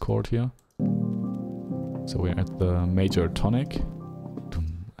on this chord here. So we're at the major tonic,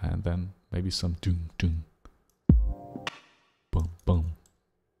 and then maybe some doom doom, boom boom.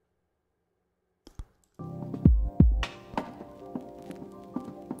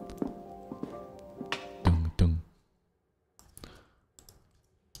 Dum dum.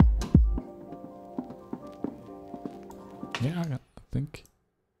 Yeah, I think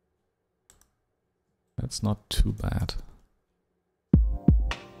that's not too bad.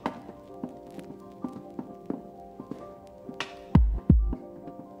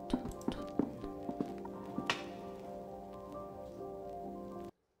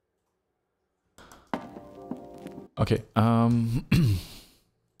 Okay, now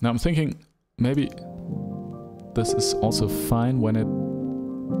I'm thinking maybe this is also fine when it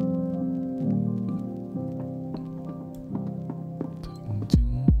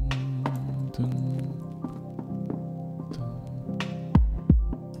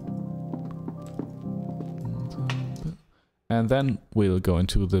and then we'll go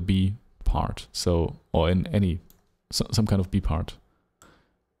into the B part, so, or in any, some kind of B part.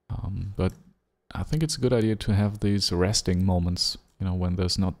 But I think it's a good idea to have these resting moments, you know, when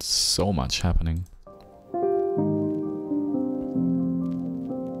there's not so much happening.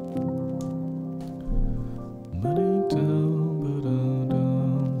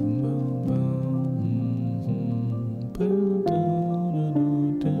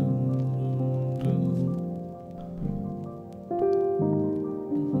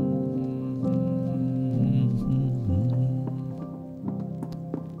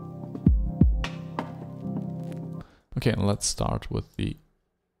 Okay, let's start with the,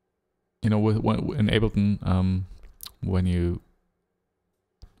 you know, in Ableton, when you're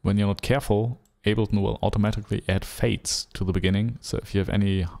not careful, Ableton will automatically add fades to the beginning. So if you have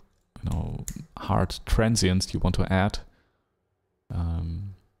any, you know, hard transients you want to add,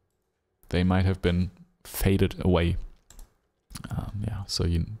 they might have been faded away. Yeah, so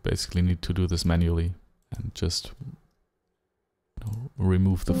you basically need to do this manually and just, you know,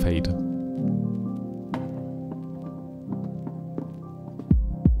 remove the fade.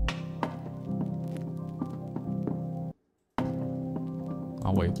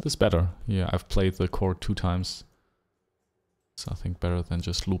 Oh wait, this is better. Yeah, I've played the chord 2 times. It's I think better than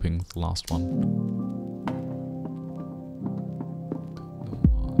just looping the last one.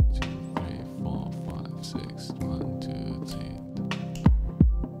 1, 2, 3, 4, 5, 6. 1, 2, 3.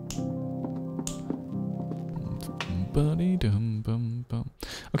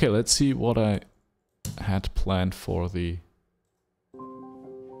 Okay, let's see what I had planned for the...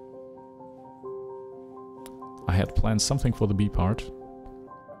 I had planned something for the B part.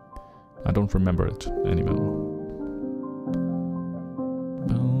 I don't remember it anymore.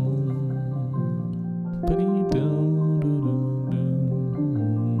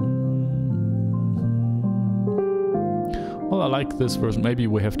 Well, I like this version. Maybe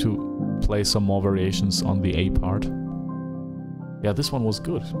we have to play some more variations on the A part. Yeah, this one was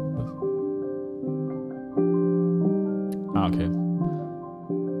good. Ah, okay.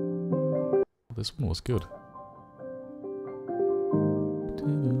 This one was good.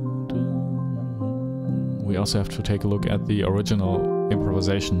 We also have to take a look at the original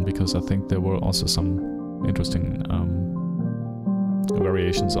improvisation, because I think there were also some interesting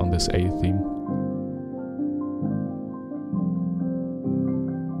variations on this A theme.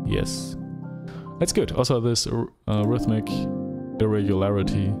 Yes. That's good. Also this rhythmic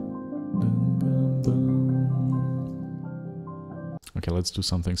irregularity. Okay, let's do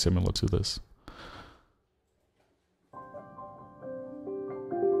something similar to this.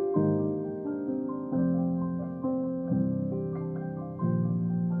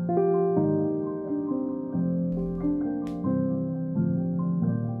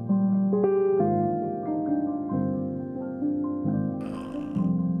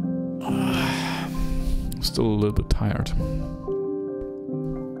 Still a little bit tired.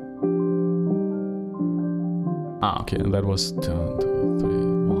 Ah, okay, and that was 1, 2, 3,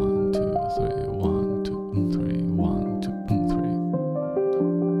 1, 2, 3, 1, 2, 3, 1, 2,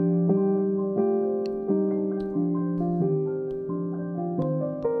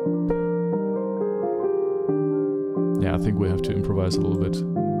 3. Yeah, I think we have to improvise a little bit.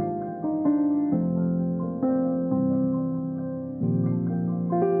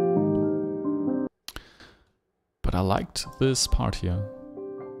 But I liked this part here.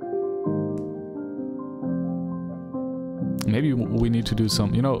 Maybe we need to do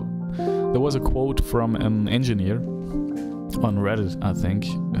some, you know, there was a quote from an engineer on Reddit, I think,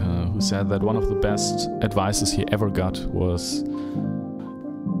 who said that one of the best advices he ever got was,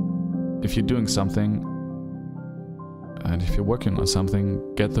 if you're doing something and if you're working on something,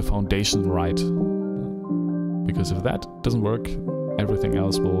 get the foundation right. Because if that doesn't work, everything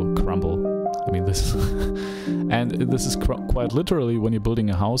else will crumble. I mean, this and this is quite literally when you're building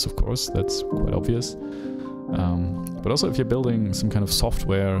a house, of course, that's quite obvious. But also if you're building some kind of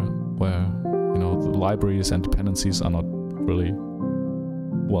software where, you know, the libraries and dependencies are not really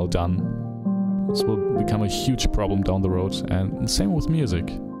well done, this will become a huge problem down the road. And same with music.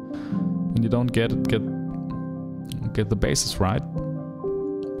 When you don't get the basis right,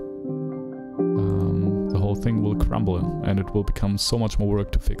 the whole thing will crumble and it will become so much more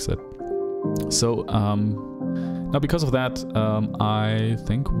work to fix it. So now because of that, I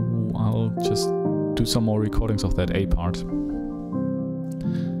think I'll just do some more recordings of that A part.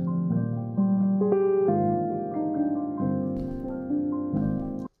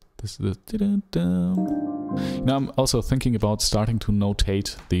 This is the now I'm also thinking about starting to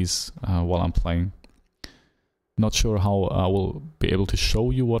notate these while I'm playing. Not sure how I will be able to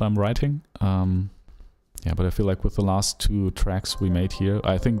show you what I'm writing. Yeah, but I feel like with the last 2 tracks we made here,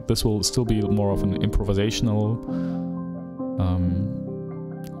 I think this will still be more of an improvisational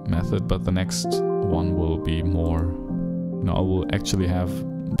method, but the next one will be more, you know, I will actually have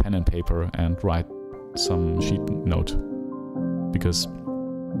pen and paper and write some sheet note, because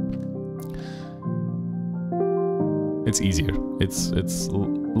it's easier. It's a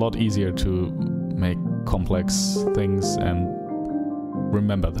lot easier to make complex things and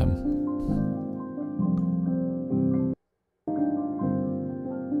remember them.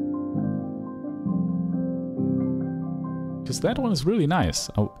 Because that one is really nice.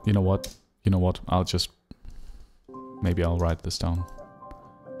 Oh, you know what? I'll just Maybe I'll write this down.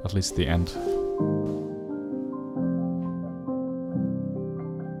 At least the end.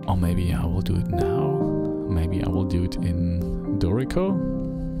 Or maybe I will do it now. Maybe I will do it in Dorico.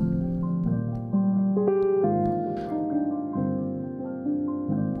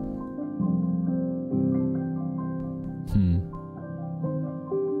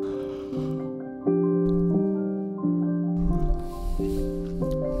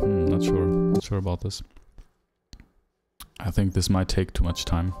 Not sure about this. I think this might take too much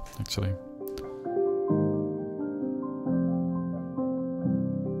time, actually.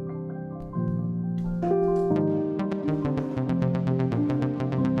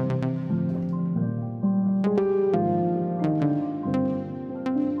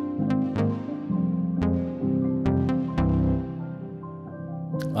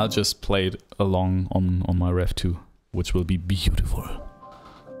 I'll just play it along on my Rev 2, which will be beautiful.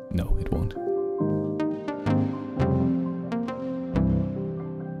 No, it won't.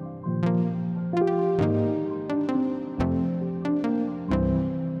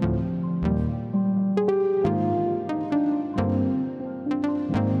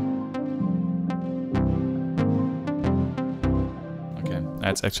 Okay,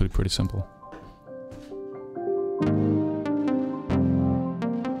 that's actually pretty simple.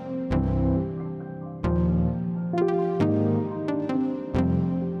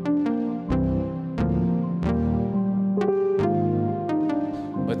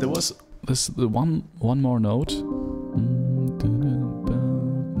 There was the one more note.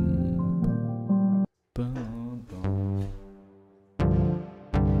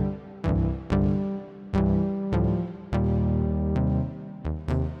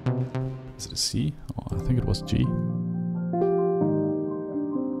 Is it a C? Oh, I think it was G.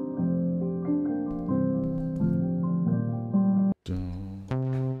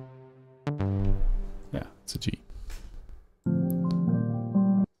 Yeah, it's a G.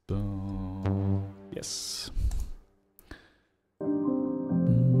 Yes.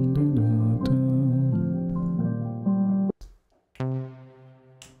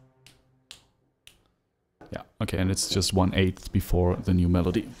 Yeah, okay, and it's just 1/8 before the new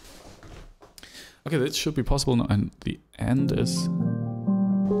melody. Okay, that should be possible now, and the end is...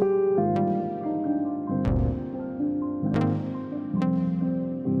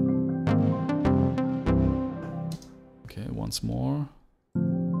 Okay, once more.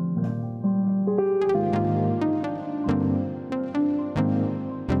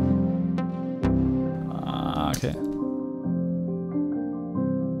 Okay.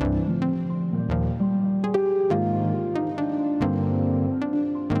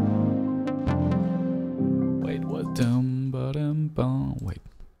 Wait, what? Wait,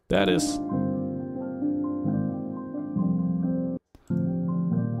 that is.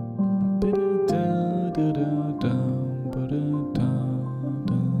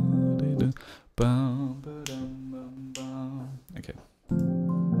 Okay.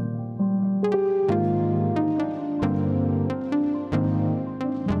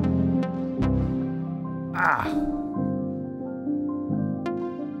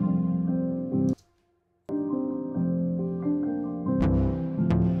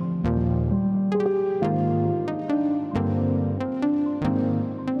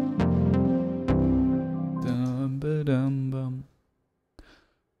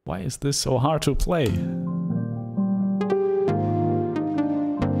 Why is this so hard to play?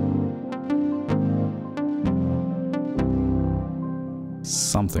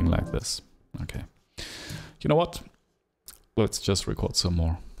 Something like this. Okay. You know what? Let's just record some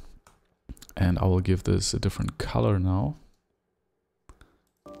more. And I will give this a different color now.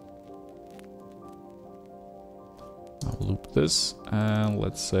 I'll loop this, and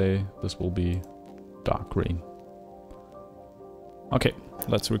let's say this will be dark green. Okay,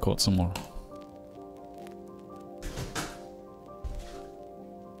 let's record some more.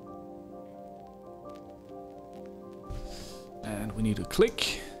 And we need a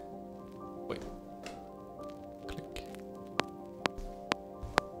click. Wait. Click.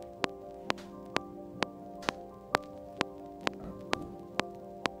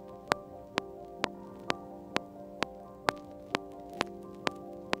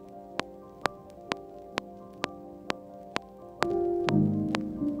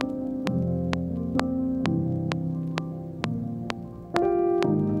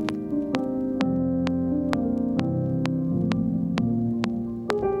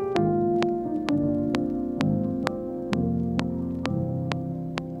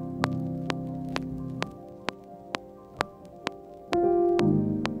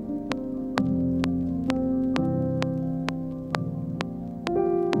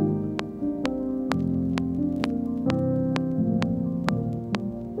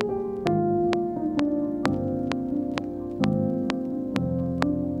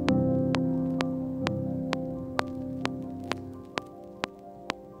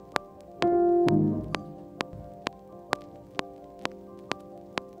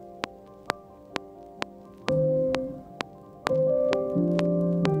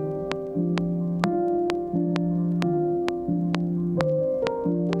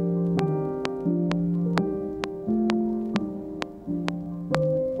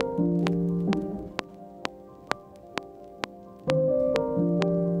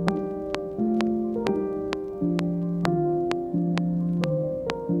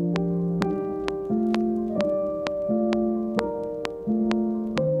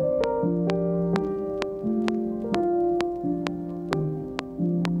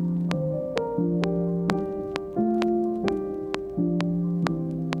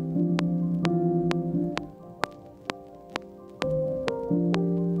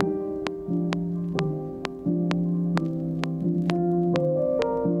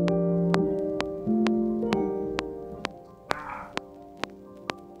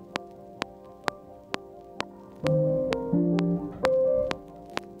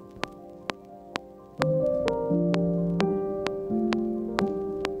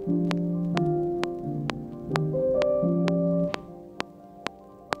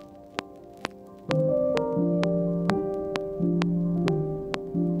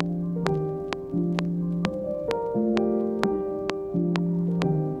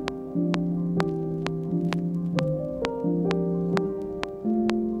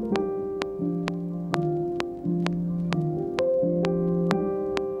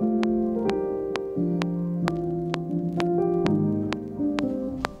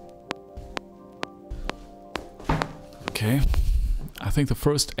 think the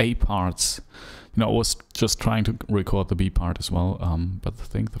first A parts, you know, I was just trying to record the B part as well, but I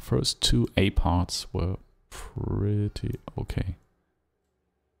think the first 2 A parts were pretty okay.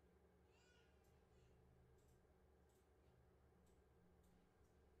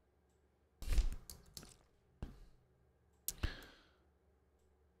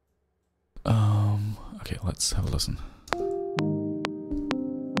 Okay, let's have a listen.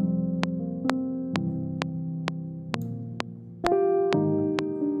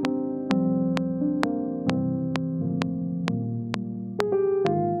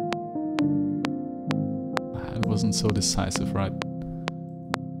 It wasn't so decisive, right?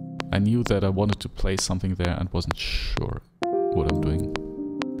 I knew that I wanted to play something there and wasn't sure what I'm doing.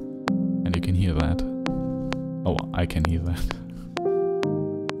 And you can hear that. Oh, I can hear that.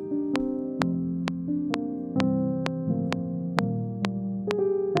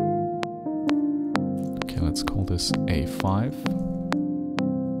 Let's call this A5.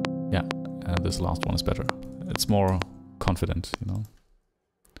 Yeah, and this last one is better. It's more confident, you know.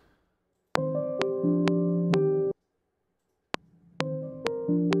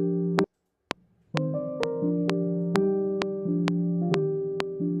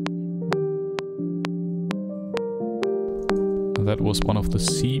 And that was one of the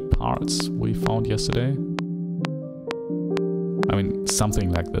C parts we found yesterday. I mean,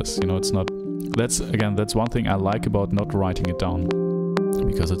 something like this, you know, it's not... That's one thing I like about not writing it down,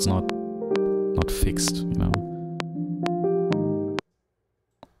 because it's not fixed, you know.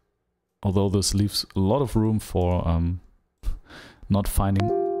 Although this leaves a lot of room for not finding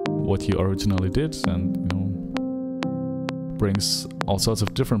what you originally did, and you know, brings all sorts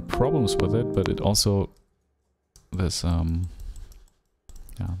of different problems with it. But it also there's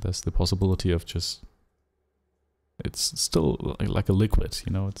the possibility of just. It's still like a liquid,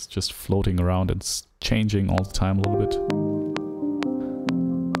 you know, it's just floating around, it's changing all the time a little bit.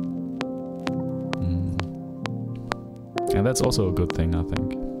 And that's also a good thing, I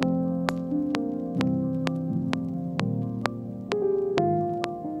think.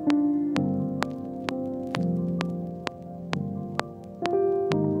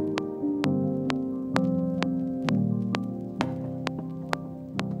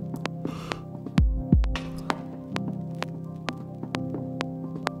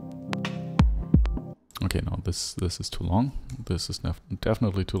 Okay, no, this is too long. This is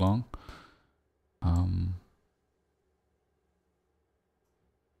definitely too long.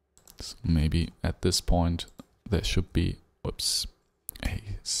 So maybe at this point there should be, whoops, a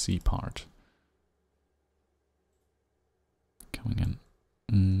C part coming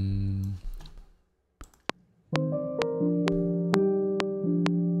in.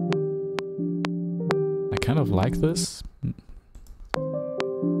 I kind of like this.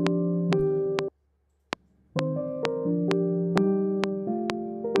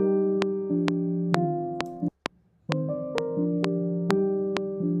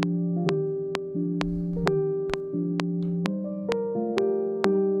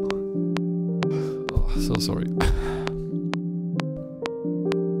 So sorry.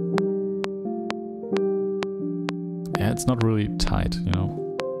 Yeah, it's not really tight, you know.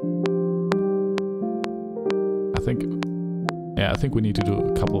 I think we need to do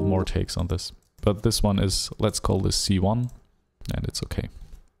a couple of more takes on this. But this one is, let's call this C1, and it's okay.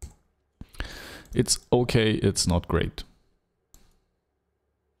 It's okay, it's not great.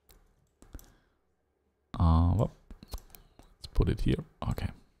 Well, let's put it here. Okay.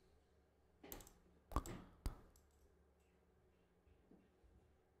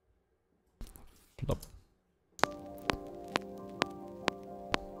 Flop.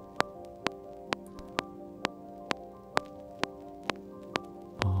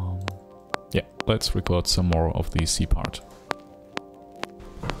 Yeah, let's record some more of the C part.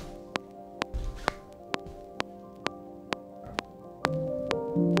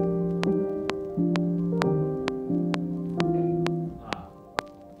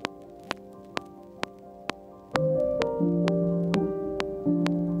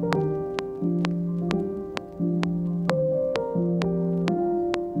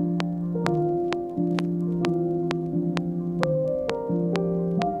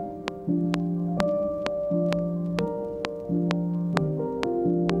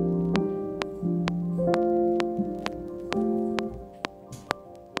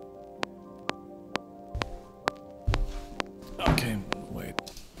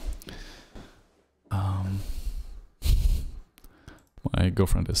 My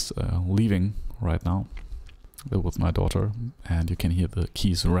girlfriend is leaving right now with my daughter, and you can hear the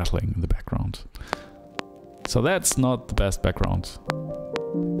keys rattling in the background. So that's not the best background.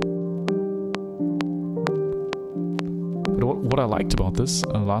 what I liked about this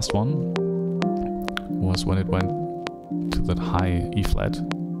last one was when it went to that high E flat.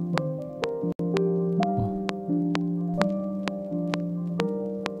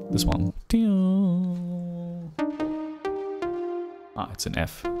 This one. Ah, it's an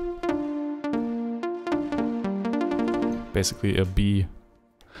F. Basically a B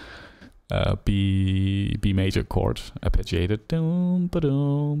major chord arpeggiated.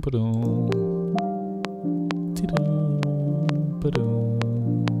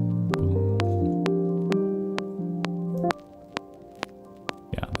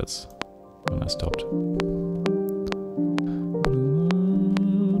 Yeah, that's when I stopped.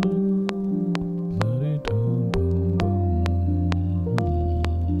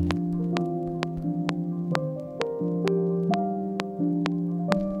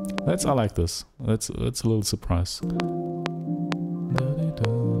 I like this. That's a little surprise.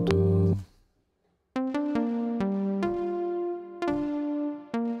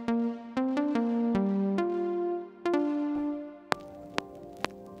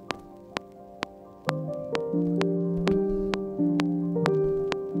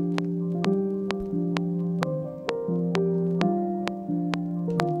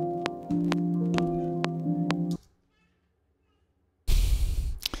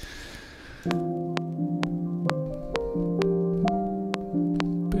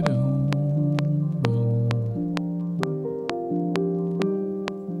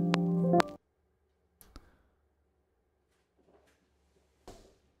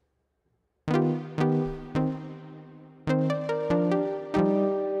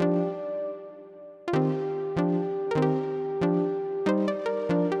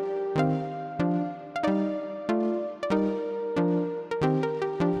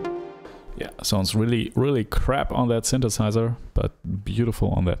 Sounds really crap on that synthesizer, but beautiful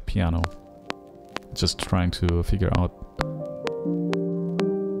on that piano. Just trying to figure out.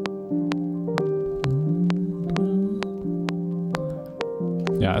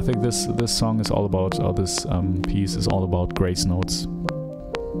 Yeah, I think this song is all about, or this piece is all about grace notes.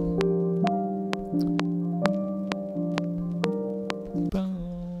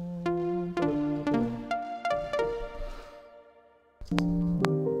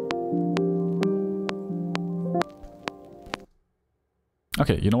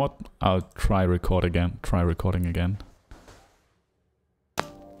 Okay, you know what? I'll try recording again.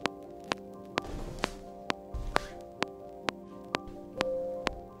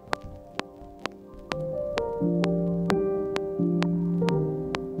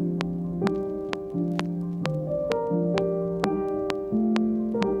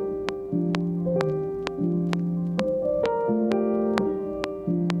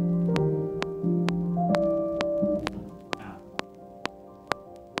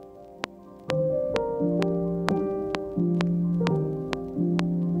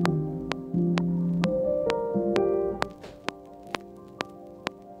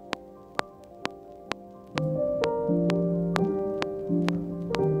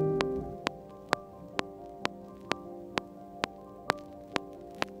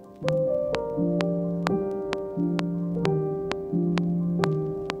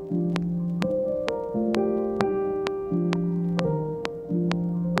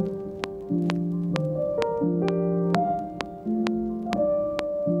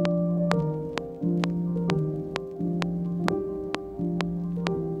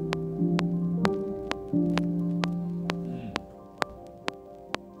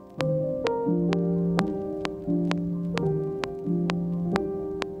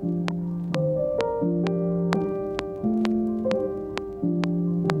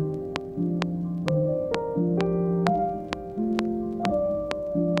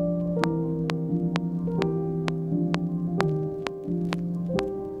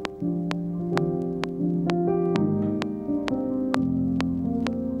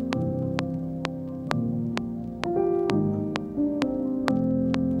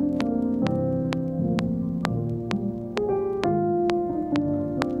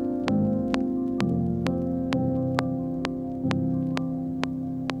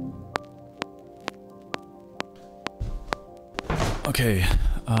 Okay,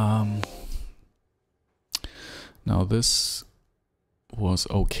 now this was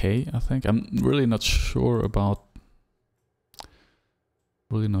okay, I think. I'm really not sure about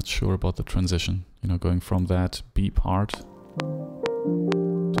the transition, you know, going from that B part.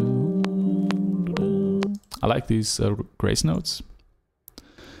 I like these grace notes.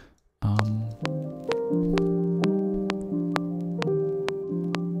 And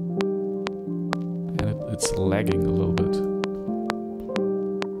it's lagging a little bit.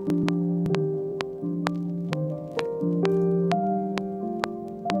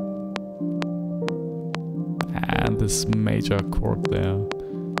 this major chord there.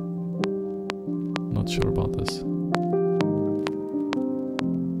 Not sure about this.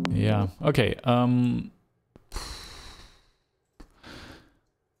 Yeah, okay.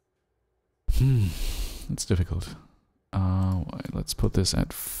 It's difficult. Let's put this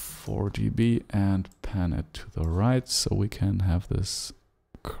at 4 dB and pan it to the right so we can have this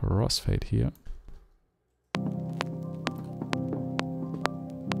crossfade here.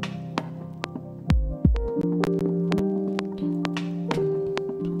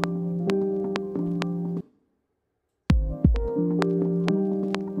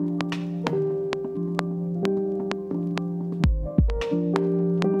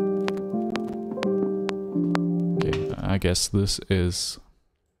 I guess this is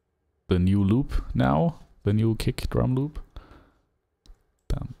the new loop now, the new kick drum loop.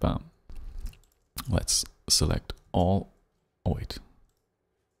 Bam, bam. Let's select all. Oh wait,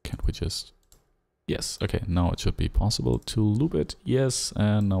 can't we just... Yes, okay, now it should be possible to loop it. Yes,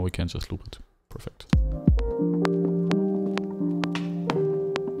 and now we can just loop it. Perfect.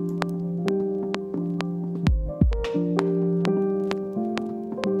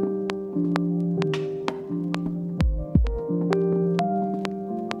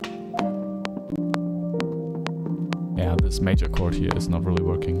 This major chord here is not really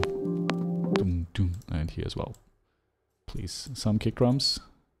working. Doom, doom, and here as well. Please, some kick drums.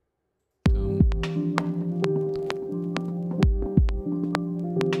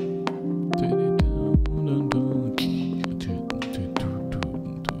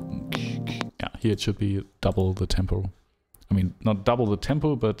 Yeah, here it should be double the tempo. I mean, not double the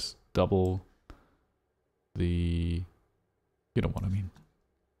tempo, but double the... You know what I mean.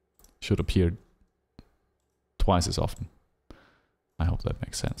 Should appear twice as often. I hope that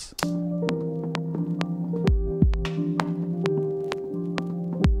makes sense.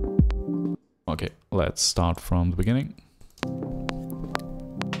 Okay, let's start from the beginning.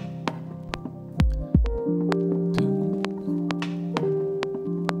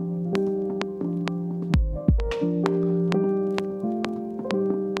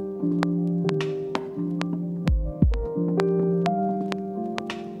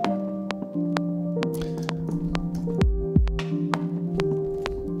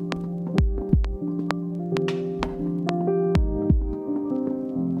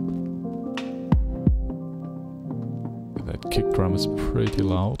 Kick drum is pretty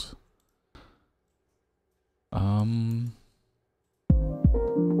loud. And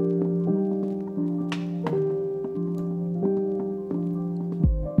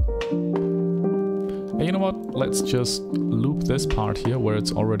you know what? Let's just loop this part here where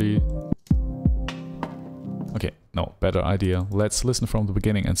it's already... Okay, no, better idea. Let's listen from the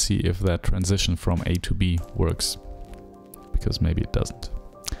beginning and see if that transition from A to B works. Because maybe it doesn't.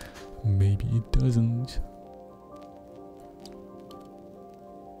 Maybe it doesn't.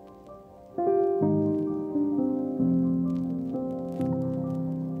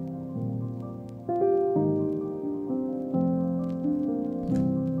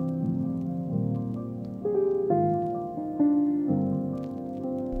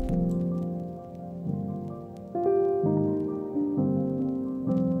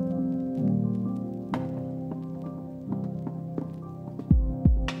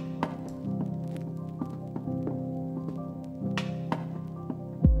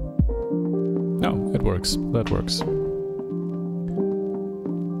 No, it works. That works.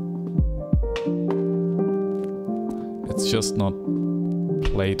 It's just not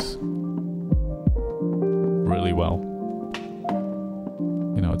played really well.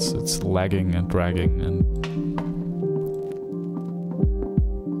 You know, it's lagging and dragging and...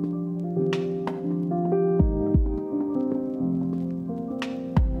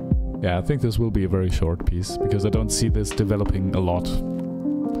 Yeah, I think this will be a very short piece because I don't see this developing a lot.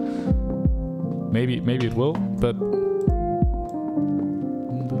 Maybe it will, but...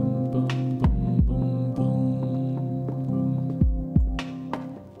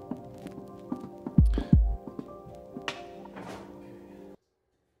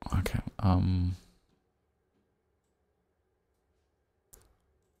 Okay,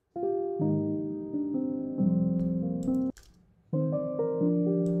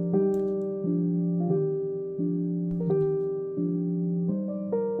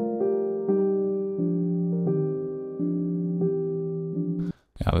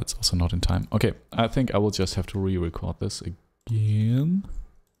 yeah, that's also not in time. Okay, I think I will just have to re-record this again.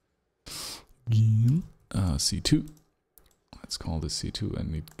 C2. Let's call this C2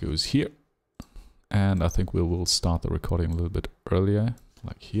 and it goes here. And I think we will start the recording a little bit earlier,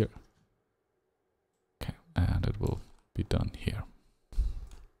 like here. Okay, and it will be done here.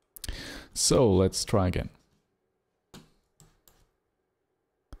 So let's try again.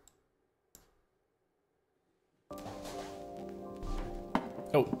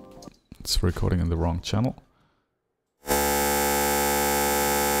 was recording in the wrong channel.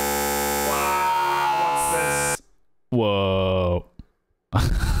 Wow, what's this? Whoa.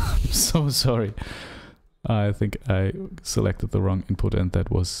 I'm so sorry. I think I selected the wrong input and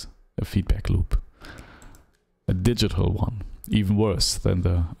that was a feedback loop. A digital one. Even worse than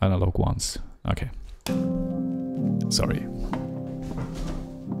the analog ones. Okay. Sorry.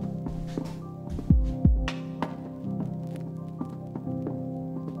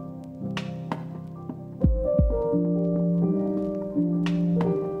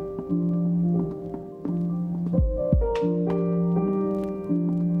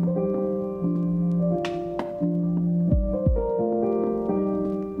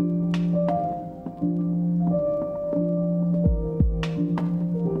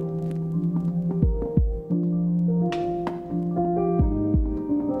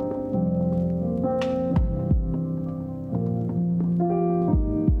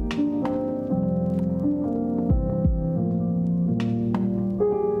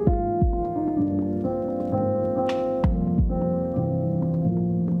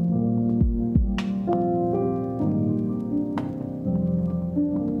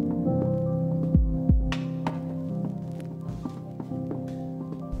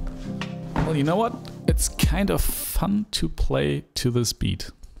 Well, you know what? It's kind of fun to play to this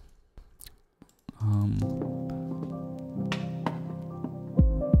beat.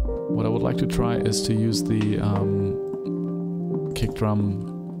 What I would like to try is to use the kick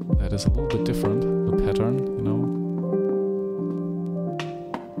drum that is a little bit different, the pattern, you know?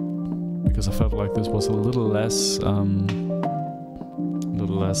 Because I felt like this was a little less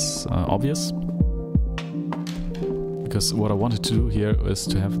obvious. Because what I wanted to do here is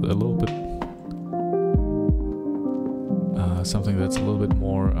to have a little bit something that's a little bit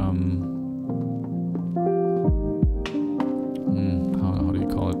more how do you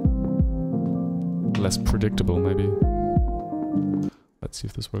call it? Less predictable, maybe. Let's see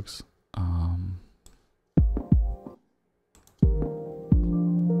if this works.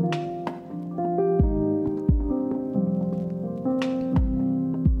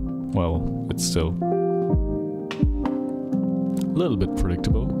 Well, it's still a little bit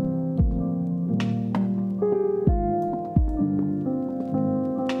predictable.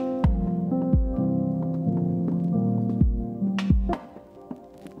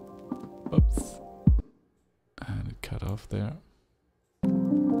 Oops. And it cut off there.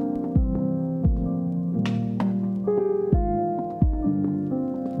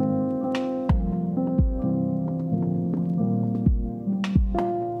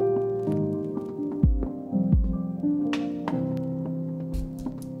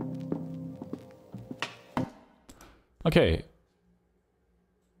 Okay.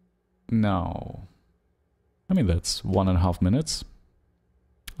 Now, I mean, that's 1.5 minutes.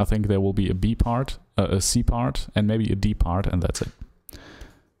 I think there will be a B part, a C part, and maybe a D part, and that's it.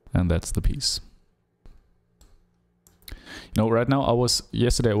 And that's the piece. You know, right now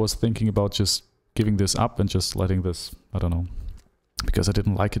yesterday I was thinking about just giving this up and just letting this, I don't know, because I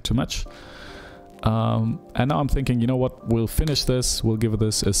didn't like it too much. And now I'm thinking, you know what, we'll finish this, we'll give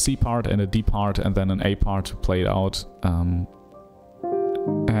this a C part and a D part and then an A part to play it out. And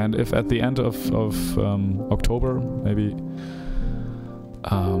if at the end of October, maybe,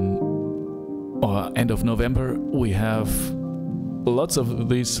 or end of November, we have lots of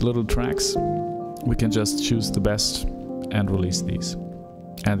these little tracks, we can just choose the best and release these.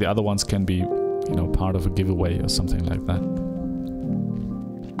 And the other ones can be, you know, part of a giveaway or something like that.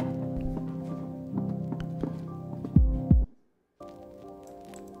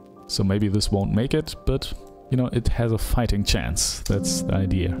 So maybe this won't make it, but, you know, it has a fighting chance. That's the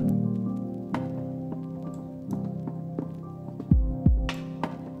idea.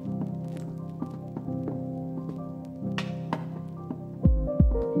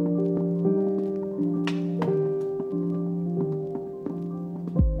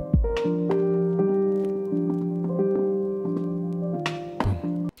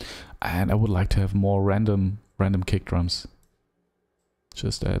 Boom. And I would like to have more random kick drums.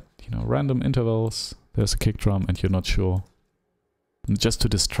 Just at, you know, random intervals, there's a kick drum and you're not sure. And just to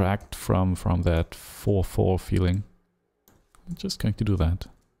distract from that 4/4 feeling. I'm just going to do that.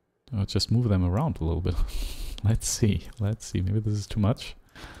 I'll just move them around a little bit. Let's see. Maybe this is too much.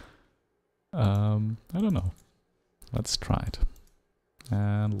 I don't know. Let's try it.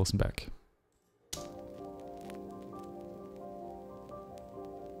 And listen back.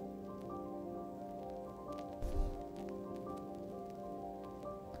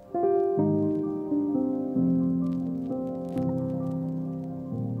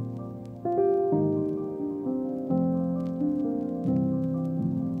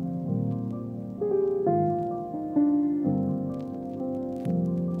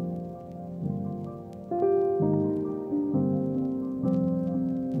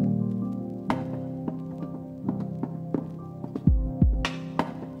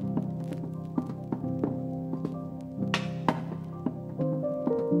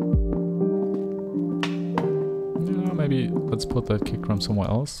 Yeah, maybe let's put that kick drum somewhere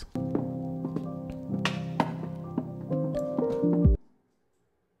else.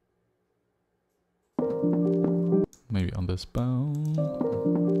 Maybe on this bow.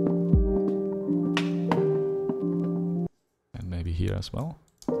 And maybe here as well.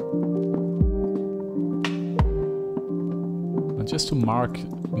 And just to mark,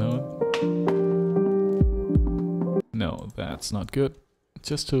 no, that's not good.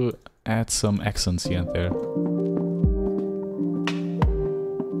 Just to add some accents here and there.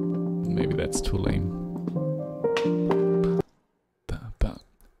 Maybe that's too lame.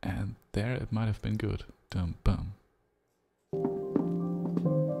 And there it might have been good.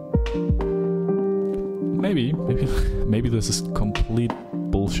 Maybe this is complete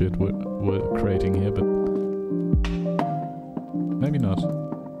bullshit we're creating here, but maybe not.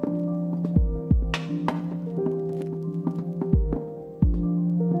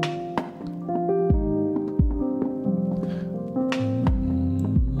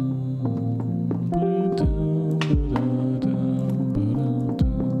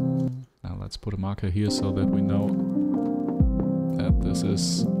 Now let's put a marker here so that we know that this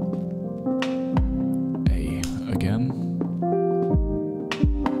is A again.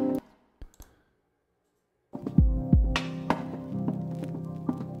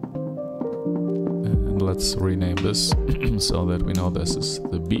 Let's rename this so that we know this is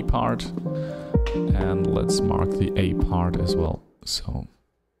the B part, and let's mark the A part as well, so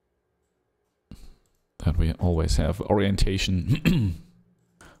that we always have orientation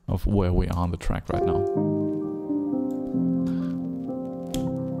of where we are on the track right now.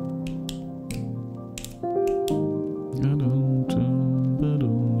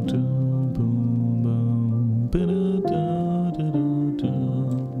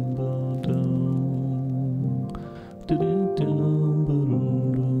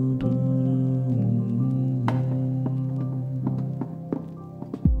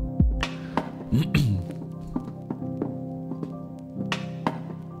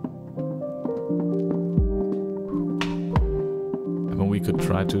 We could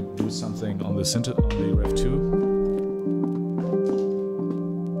try to do something on the Rev 2.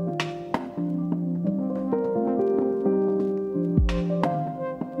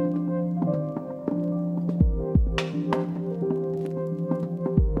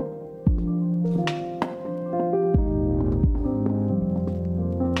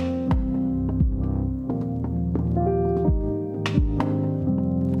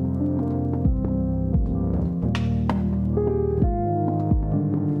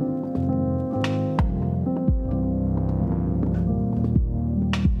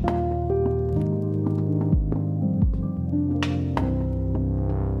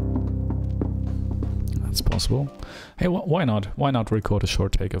 Possible. Hey, why not? Why not record a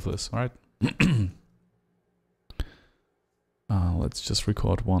short take of this, right? Let's just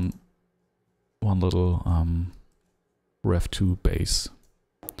record one little Rev 2 bass.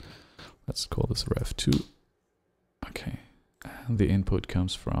 Let's call this Rev 2. Okay. And the input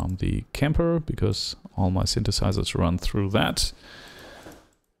comes from the Camper because all my synthesizers run through that.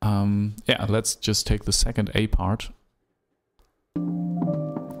 Yeah, let's just take the second A part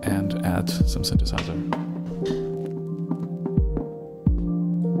and add some synthesizer.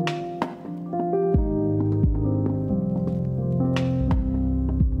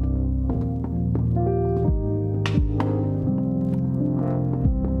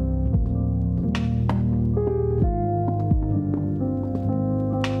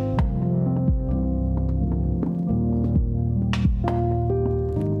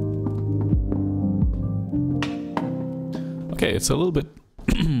 Okay, it's a little bit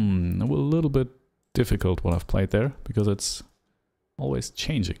difficult what I've played there because it's always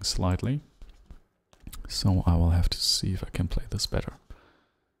changing slightly. So I will have to see if I can play this better.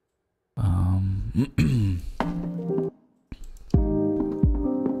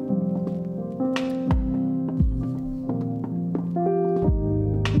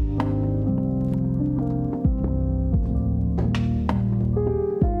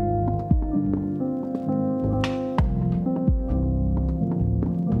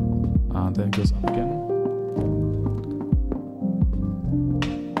 Then goes up again,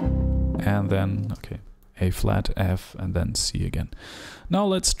 and then okay, A flat, F, and then C again. Now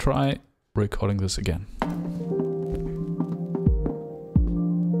let's try recording this again.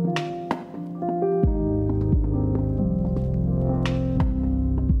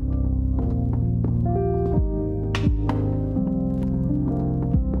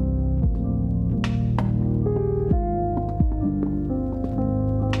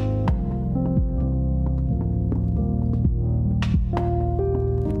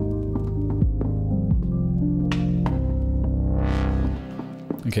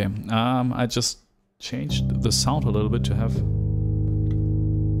 Okay, I just changed the sound a little bit to have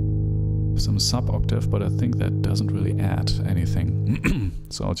some sub-octave, but I think that doesn't really add anything.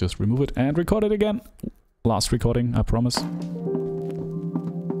 So I'll just remove it and record it again. Last recording, I promise.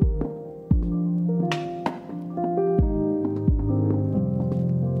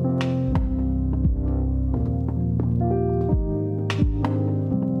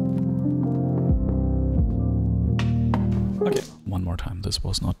 Okay, one more time. This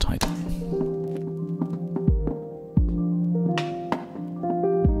was not tight.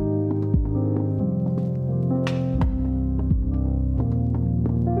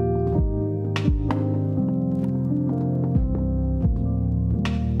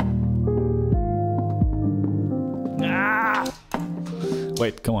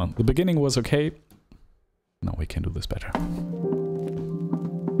 Wait, come on. The beginning was okay. No, we can do this better.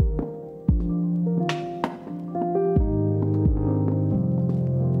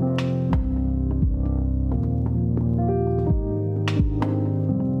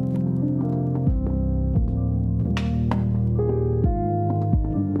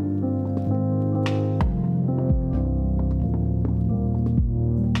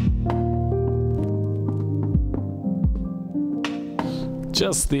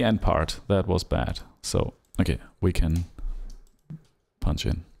 Just the end part, that was bad. So, okay, we can punch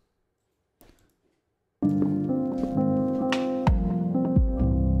in.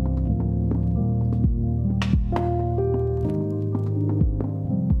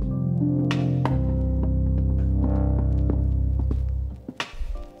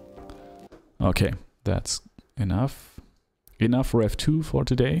 Okay, that's enough. Enough Rev 2 for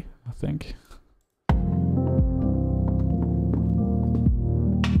today, I think.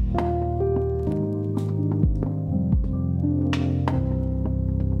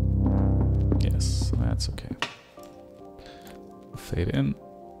 That's okay. Fade in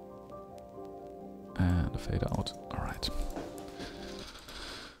and fade out. All right.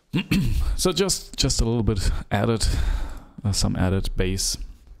 So just a little bit added, some added bass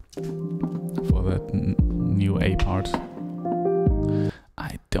for that new A part.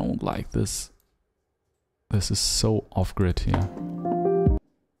 I don't like this. This is so off-grid here.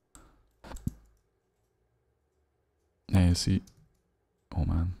 Now you see. Oh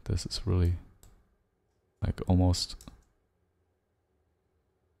man, this is really. Like almost,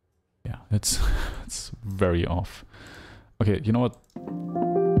 yeah, it's very off. Okay, you know what?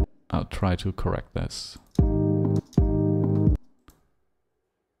 I'll try to correct this.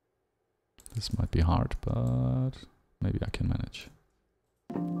 This might be hard, but maybe I can manage.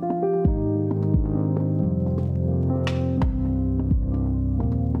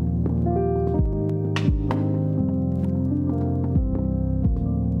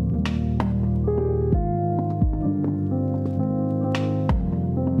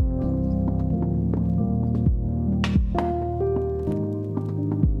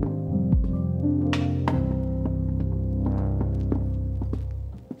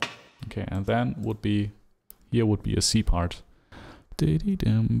 Okay, and then would be, here would be a C part.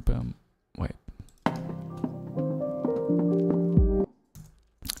 Wait.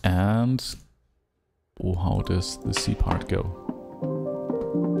 And, oh, how does the C part go?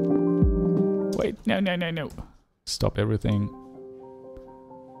 Wait, no. Stop everything.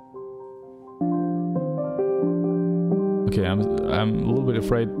 Okay, I'm a little bit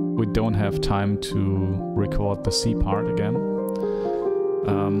afraid we don't have time to record the C part again.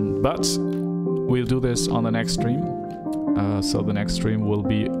 But we'll do this on the next stream. So the next stream will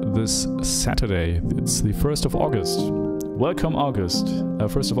be this Saturday. It's the 1st of August. Welcome August.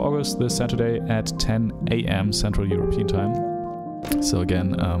 1st of August, this Saturday at 10 AM Central European Time. So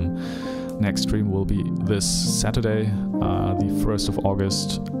again, next stream will be this Saturday, the 1st of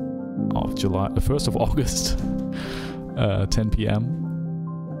August of July, the 1st of August, 10 PM.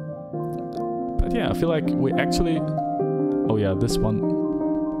 But yeah, I feel like we actually, oh yeah, this one,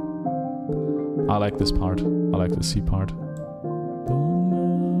 I like this part. I like the C part.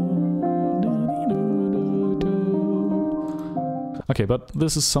 Okay, but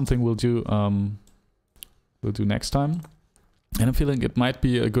this is something we'll do next time. And I'm feeling it might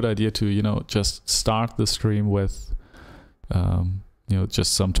be a good idea to, you know, just start the stream with, you know,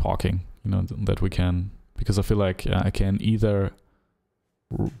 just some talking, you know, that we can, because I feel like I can either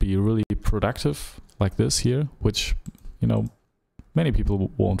be really productive like this here, which, you know, many people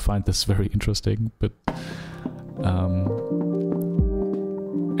won't find this very interesting, but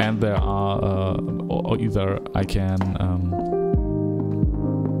and there are or either I can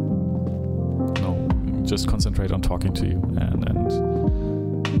you know, just concentrate on talking to you and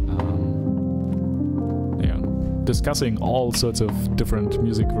yeah, discussing all sorts of different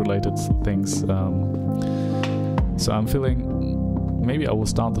music-related things. So I'm feeling maybe I will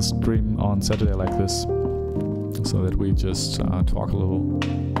start the stream on Saturday like this, so that we just talk a little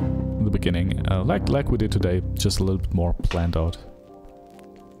in the beginning, like we did today, just a little bit more planned out.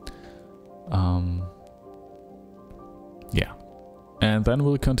 Yeah, and then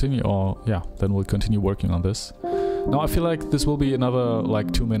we'll continue, then we'll continue working on this. Now I feel like this will be another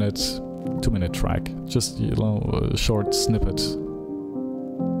like 2 minute track, just, you know, a short snippet.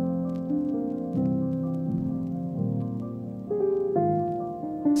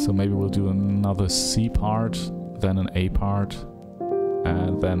 So maybe we'll do another C part, then an A part,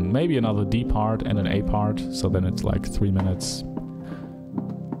 and then maybe another D part and an A part, so then it's like 3 minutes.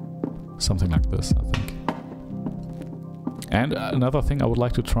 Something like this, I think. And another thing I would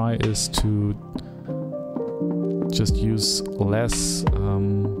like to try is to just use less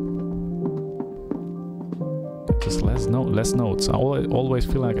notes. I always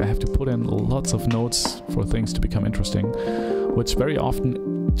feel like I have to put in lots of notes for things to become interesting, which very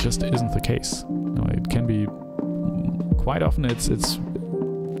often just isn't the case. You know, it can be quite often it's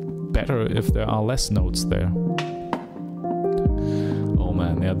better if there are less notes there. Oh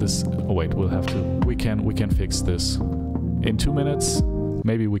man, yeah, this. Oh wait, we'll have to. We can fix this in 2 minutes.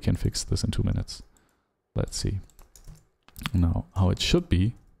 Maybe we can fix this in 2 minutes. Let's see. Now how it should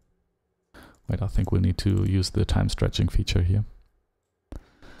be. Wait, I think we'll need to use the time stretching feature here.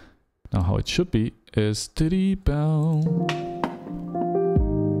 Now how it should be is diddy bow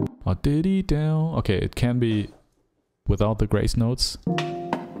or diddy down. Okay, it can be without the grace notes,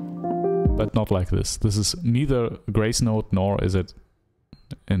 but not like this. This is neither a grace note nor is it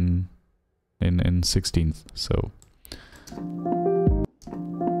in 16th. So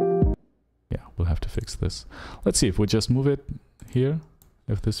yeah, we'll have to fix this. Let's see if we just move it here,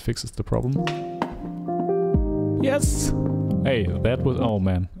 if this fixes the problem. Yes! Hey, that was... Oh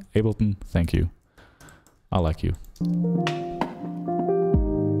man, Ableton, thank you. I like you.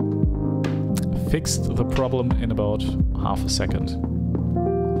 Fixed the problem in about half a second.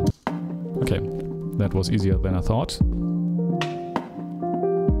 Okay, that was easier than I thought.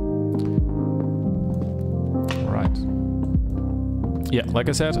 Alright. Yeah, like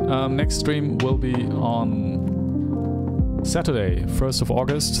I said, next stream will be on Saturday, 1st of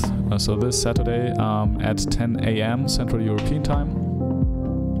August, so this Saturday at 10 AM Central European Time.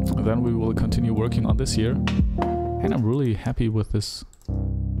 Then we will continue working on this year, and I'm really happy with this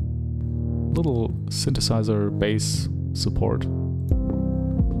little synthesizer bass support.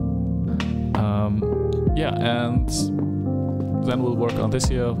 Yeah, and then we'll work on this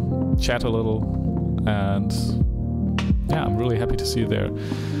year, chat a little, and yeah, I'm really happy to see you there.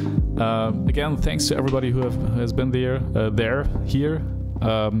 Again, thanks to everybody who has been here.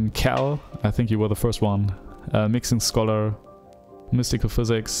 Cal, I think you were the first one. Mixing Scholar, Mystical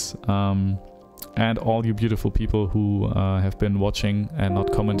Physics, and all you beautiful people who have been watching and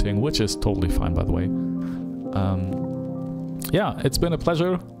not commenting, which is totally fine, by the way. Yeah, it's been a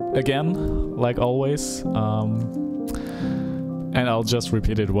pleasure again, like always. And I'll just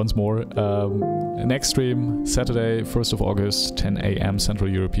repeat it once more. Next stream, Saturday, 1st of August, 10 AM Central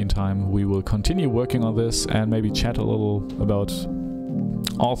European Time. We will continue working on this and maybe chat a little about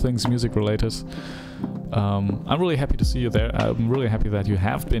all things music related. I'm really happy to see you there. I'm really happy that you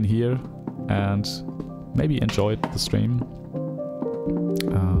have been here and maybe enjoyed the stream.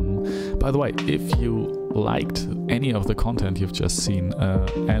 By the way, if you liked any of the content you've just seen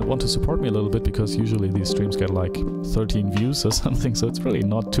and want to support me a little bit, because usually these streams get like 13 views or something, so it's really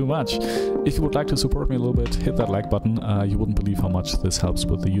not too much. If you would like to support me a little bit, hit that like button. You wouldn't believe how much this helps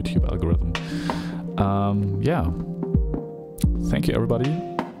with the YouTube algorithm. Yeah, thank you everybody,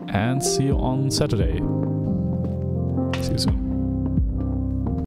 and see you on Saturday. See you soon.